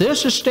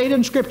 This is stated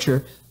in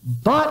Scripture.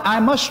 But I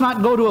must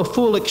not go to a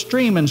full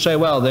extreme and say,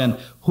 well, then,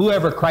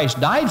 whoever Christ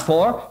died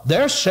for,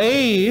 they're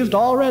saved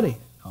already.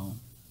 No.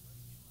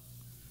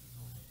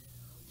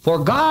 For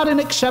God, in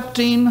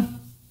accepting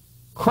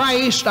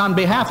Christ on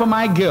behalf of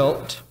my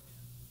guilt,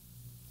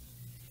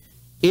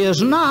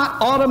 is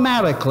not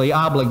automatically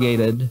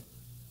obligated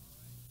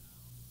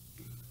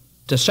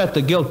to set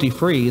the guilty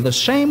free the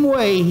same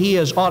way he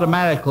is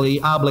automatically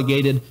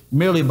obligated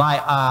merely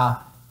by a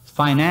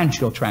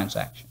financial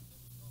transaction.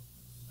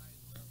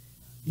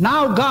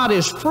 Now God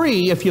is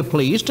free, if you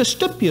please, to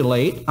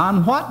stipulate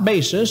on what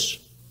basis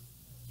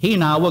he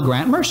now will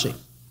grant mercy.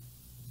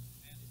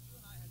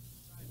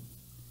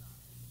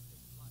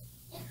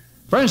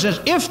 For instance,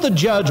 if the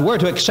judge were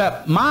to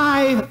accept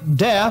my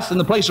death in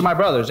the place of my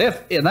brother's,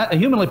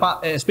 humanly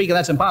speaking,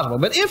 that's impossible,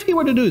 but if he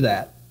were to do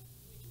that,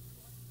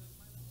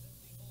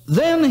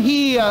 then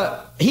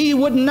he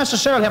wouldn't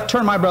necessarily have to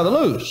turn my brother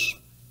loose.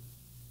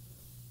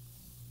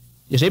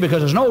 You see, because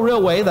there's no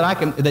real way that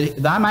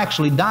I'm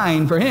actually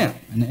dying for him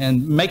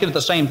and making it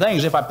the same thing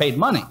as if I paid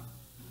money.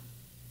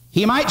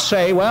 He might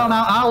say, well,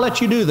 now I'll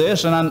let you do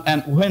this,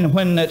 and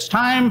when it's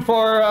time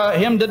for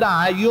him to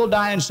die, you'll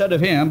die instead of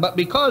him, but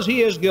because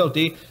he is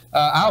guilty,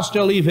 I'll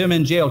still leave him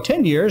in jail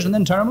 10 years and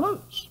then turn him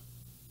loose.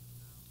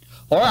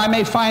 Or I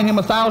may fine him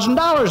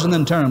 $1,000 and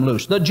then turn him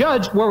loose. The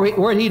judge,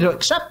 were he to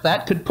accept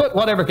that, could put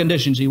whatever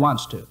conditions he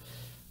wants to.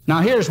 Now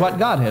here's what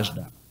God has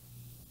done.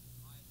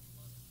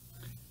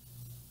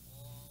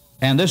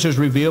 And this is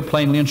revealed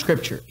plainly in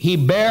Scripture. He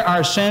bare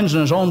our sins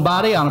in his own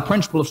body on a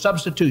principle of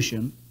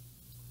substitution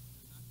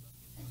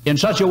in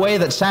such a way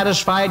that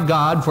satisfied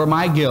God for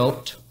my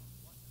guilt.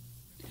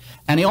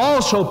 And he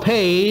also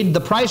paid the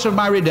price of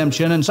my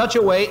redemption in such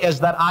a way as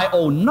that I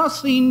owe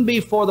nothing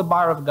before the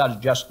bar of God's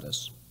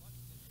justice.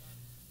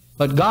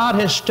 But God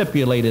has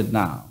stipulated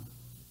now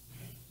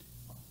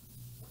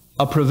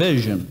a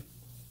provision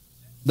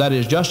that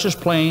is just as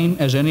plain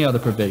as any other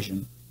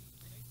provision,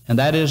 and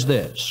that is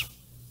this,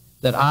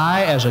 that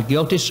I, as a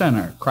guilty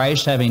sinner,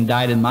 Christ having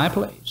died in my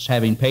place,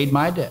 having paid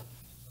my debt,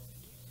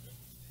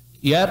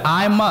 yet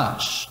I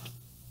must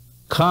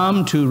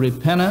come to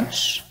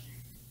repentance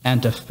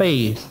and to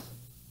faith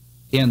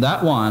in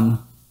that one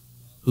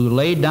who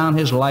laid down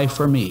his life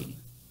for me,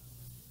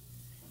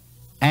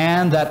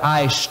 and that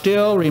I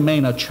still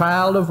remain a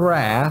child of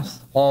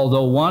wrath,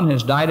 although one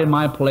has died in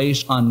my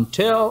place,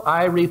 until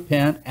I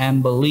repent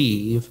and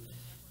believe.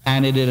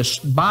 And it is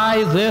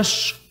by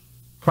this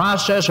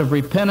process of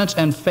repentance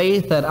and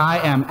faith that I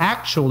am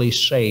actually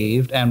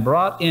saved and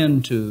brought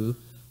into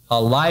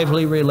a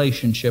lively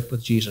relationship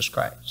with Jesus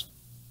Christ.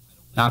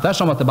 Now, if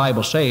that's not what the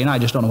Bible says, and I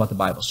just don't know what the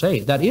Bible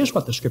says, that is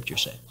what the Scripture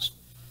says.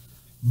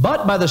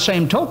 But by the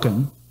same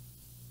token,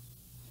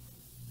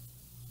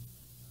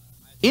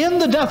 in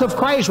the death of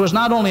Christ was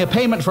not only a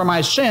payment for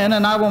my sin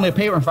and not only a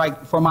payment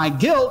for my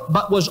guilt,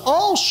 but was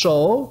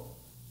also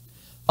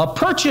a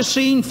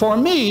purchasing for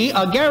me,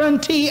 a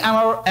guarantee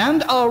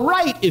and a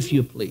right, if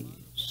you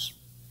please,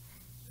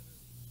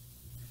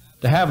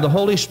 to have the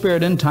Holy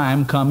Spirit in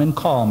time come and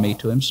call me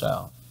to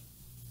himself.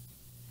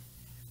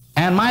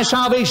 And my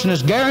salvation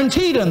is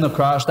guaranteed in the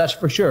cross, that's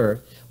for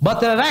sure. But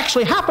that it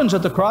actually happens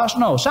at the cross,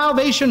 no.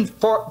 Salvation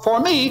for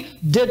me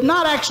did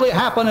not actually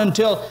happen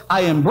until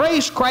I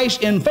embraced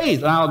Christ in faith.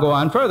 And I'll go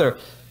on further.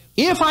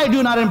 If I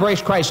do not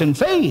embrace Christ in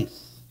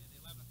faith,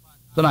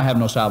 then I have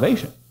no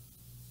salvation.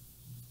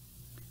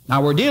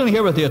 Now we're dealing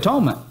here with the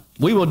atonement.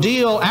 We will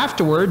deal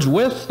afterwards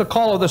with the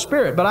call of the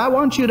Spirit. But I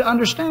want you to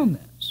understand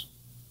this,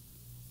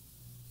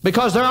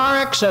 because there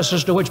are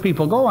excesses to which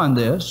people go on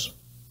this.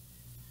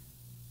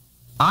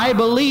 I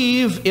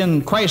believe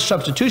in Christ's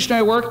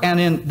substitutionary work and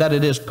in that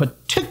it is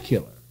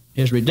particular.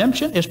 His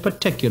redemption is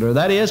particular.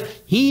 That is,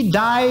 he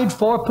died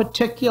for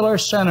particular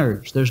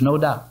sinners. There's no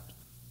doubt.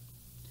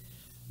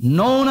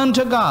 Known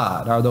unto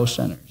God are those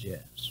sinners,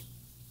 yes.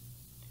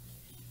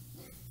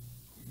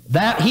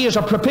 That he is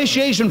a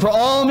propitiation for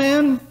all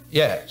men,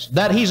 yes.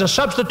 That he's a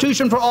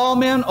substitution for all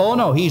men, oh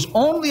no. He's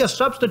only a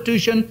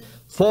substitution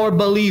for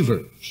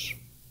believers.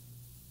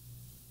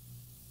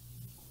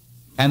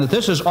 And that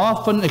this is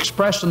often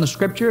expressed in the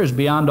Scripture is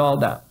beyond all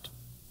doubt.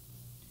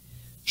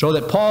 So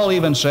that Paul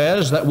even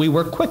says that we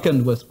were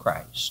quickened with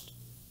Christ,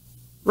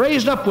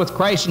 raised up with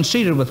Christ and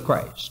seated with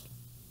Christ.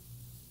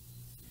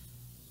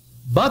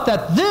 But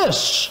that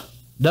this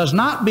does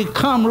not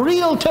become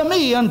real to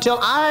me until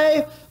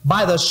I,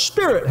 by the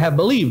Spirit, have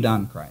believed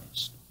on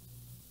Christ,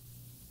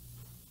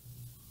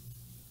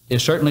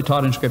 is certainly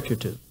taught in Scripture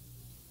too.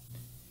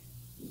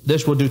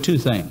 This will do two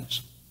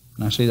things.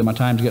 And I see that my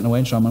time's getting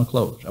away, so I'm going to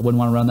close. I wouldn't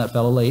want to run that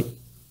fellow late.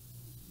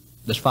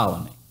 Just follow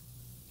me.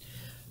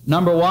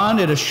 Number one,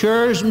 it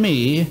assures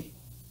me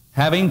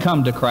having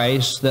come to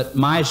Christ, that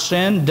my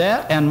sin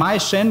debt and my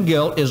sin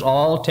guilt is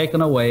all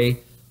taken away,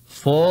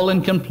 full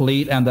and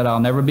complete, and that I'll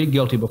never be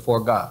guilty before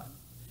God.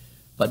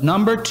 But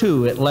number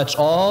two, it lets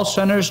all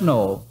sinners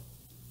know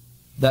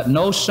that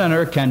no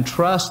sinner can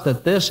trust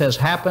that this has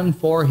happened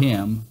for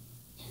him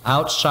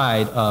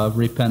outside of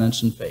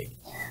repentance and faith.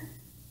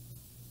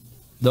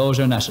 Those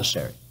are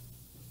necessary,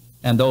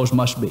 and those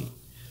must be.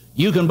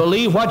 You can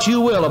believe what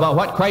you will about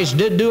what Christ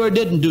did do or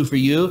didn't do for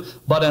you,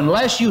 but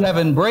unless you have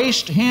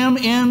embraced Him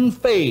in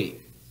faith,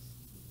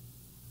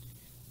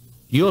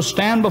 you'll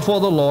stand before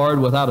the Lord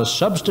without a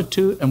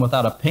substitute and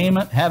without a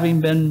payment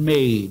having been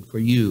made for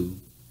you.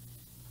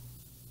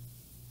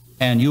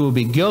 And you will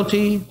be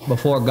guilty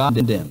before God,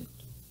 condemned,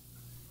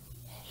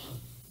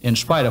 in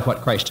spite of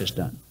what Christ has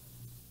done.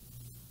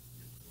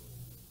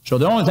 So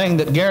the only thing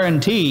that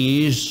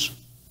guarantees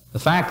the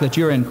fact that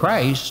you're in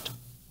Christ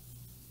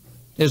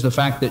is the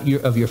fact that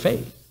of your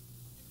faith,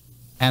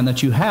 and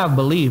that you have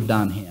believed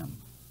on Him.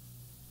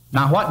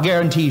 Now, what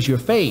guarantees your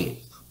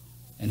faith?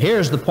 And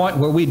here's the point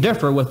where we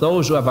differ with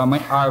those who have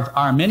our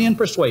Arminian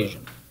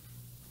persuasion,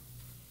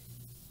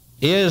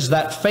 is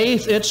that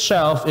faith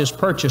itself is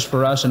purchased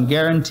for us and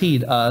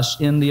guaranteed us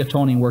in the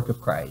atoning work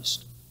of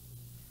Christ,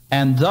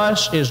 and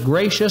thus is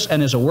gracious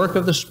and is a work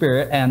of the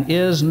Spirit and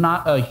is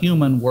not a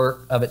human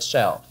work of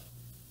itself.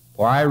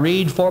 For I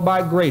read, for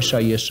by grace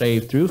are ye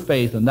saved through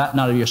faith, and that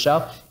not of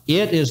yourself.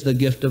 It is the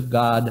gift of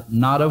God,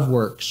 not of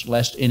works,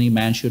 lest any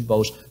man should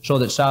boast. So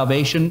that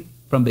salvation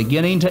from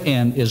beginning to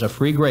end is a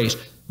free grace.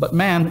 But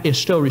man is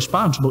still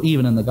responsible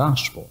even in the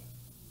gospel.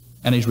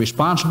 And he's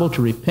responsible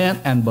to repent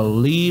and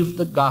believe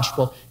the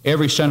gospel.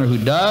 Every sinner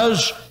who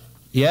does,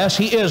 yes,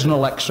 he is an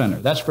elect sinner,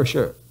 that's for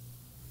sure.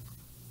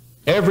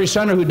 Every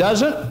sinner who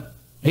doesn't,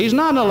 he's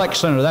not an elect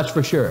sinner, that's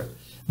for sure.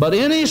 But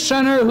any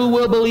sinner who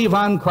will believe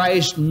on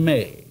Christ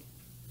may.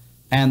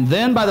 And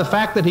then by the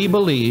fact that he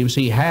believes,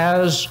 he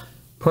has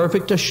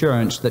perfect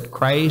assurance that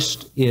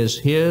Christ is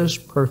his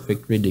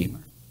perfect Redeemer.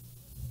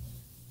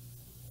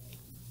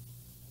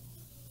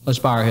 Let's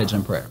bow our heads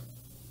in prayer.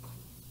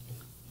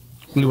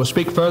 We will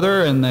speak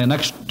further in the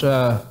next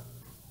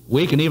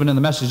week and even in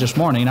the message this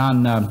morning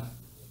on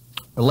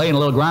laying a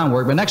little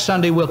groundwork. But next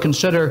Sunday we'll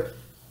consider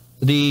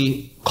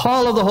the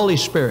call of the Holy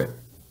Spirit.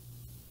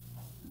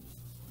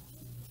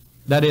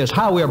 That is,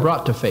 how we are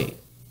brought to faith.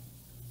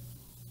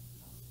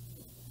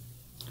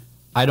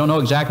 I don't know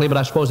exactly, but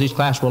I suppose these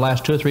classes will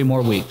last 2 or 3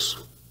 more weeks.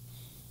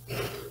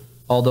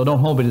 Although don't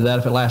hold me to that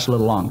if it lasts a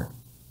little longer,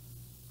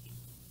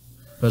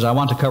 because I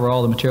want to cover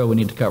all the material we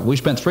need to cover. We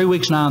spent 3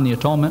 weeks now on the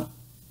atonement,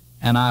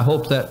 and I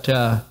hope that,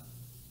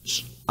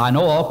 I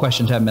know all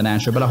questions haven't been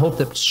answered, but I hope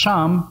that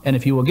some, and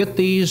if you will get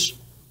these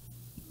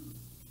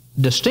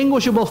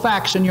distinguishable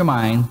facts in your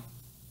mind,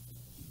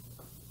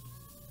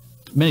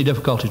 many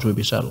difficulties will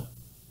be settled.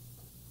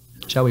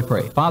 Shall we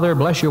pray? Father,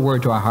 bless your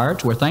word to our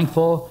hearts. We're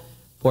thankful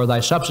for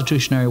thy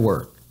substitutionary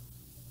work,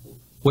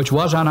 which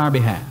was on our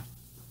behalf.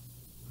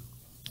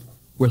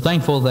 We're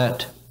thankful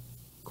that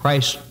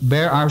Christ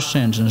bare our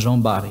sins in his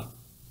own body.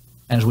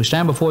 And as we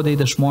stand before thee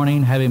this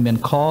morning, having been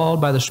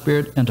called by the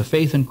Spirit into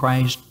faith in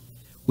Christ,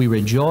 we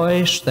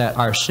rejoice that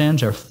our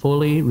sins are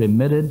fully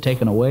remitted,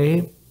 taken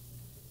away,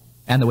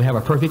 and that we have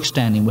a perfect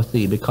standing with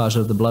thee because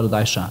of the blood of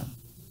thy Son.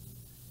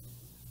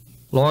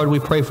 Lord, we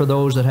pray for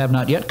those that have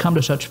not yet come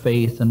to such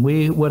faith, and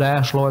we would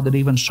ask, Lord, that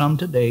even some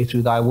today,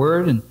 through thy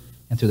word and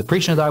through the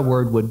preaching of thy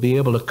word, would be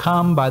able to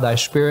come by thy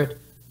Spirit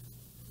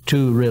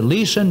to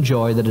release and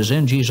joy that is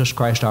in Jesus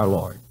Christ our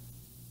Lord.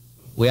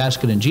 We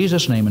ask it in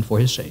Jesus' name and for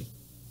his sake.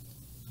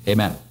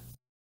 Amen.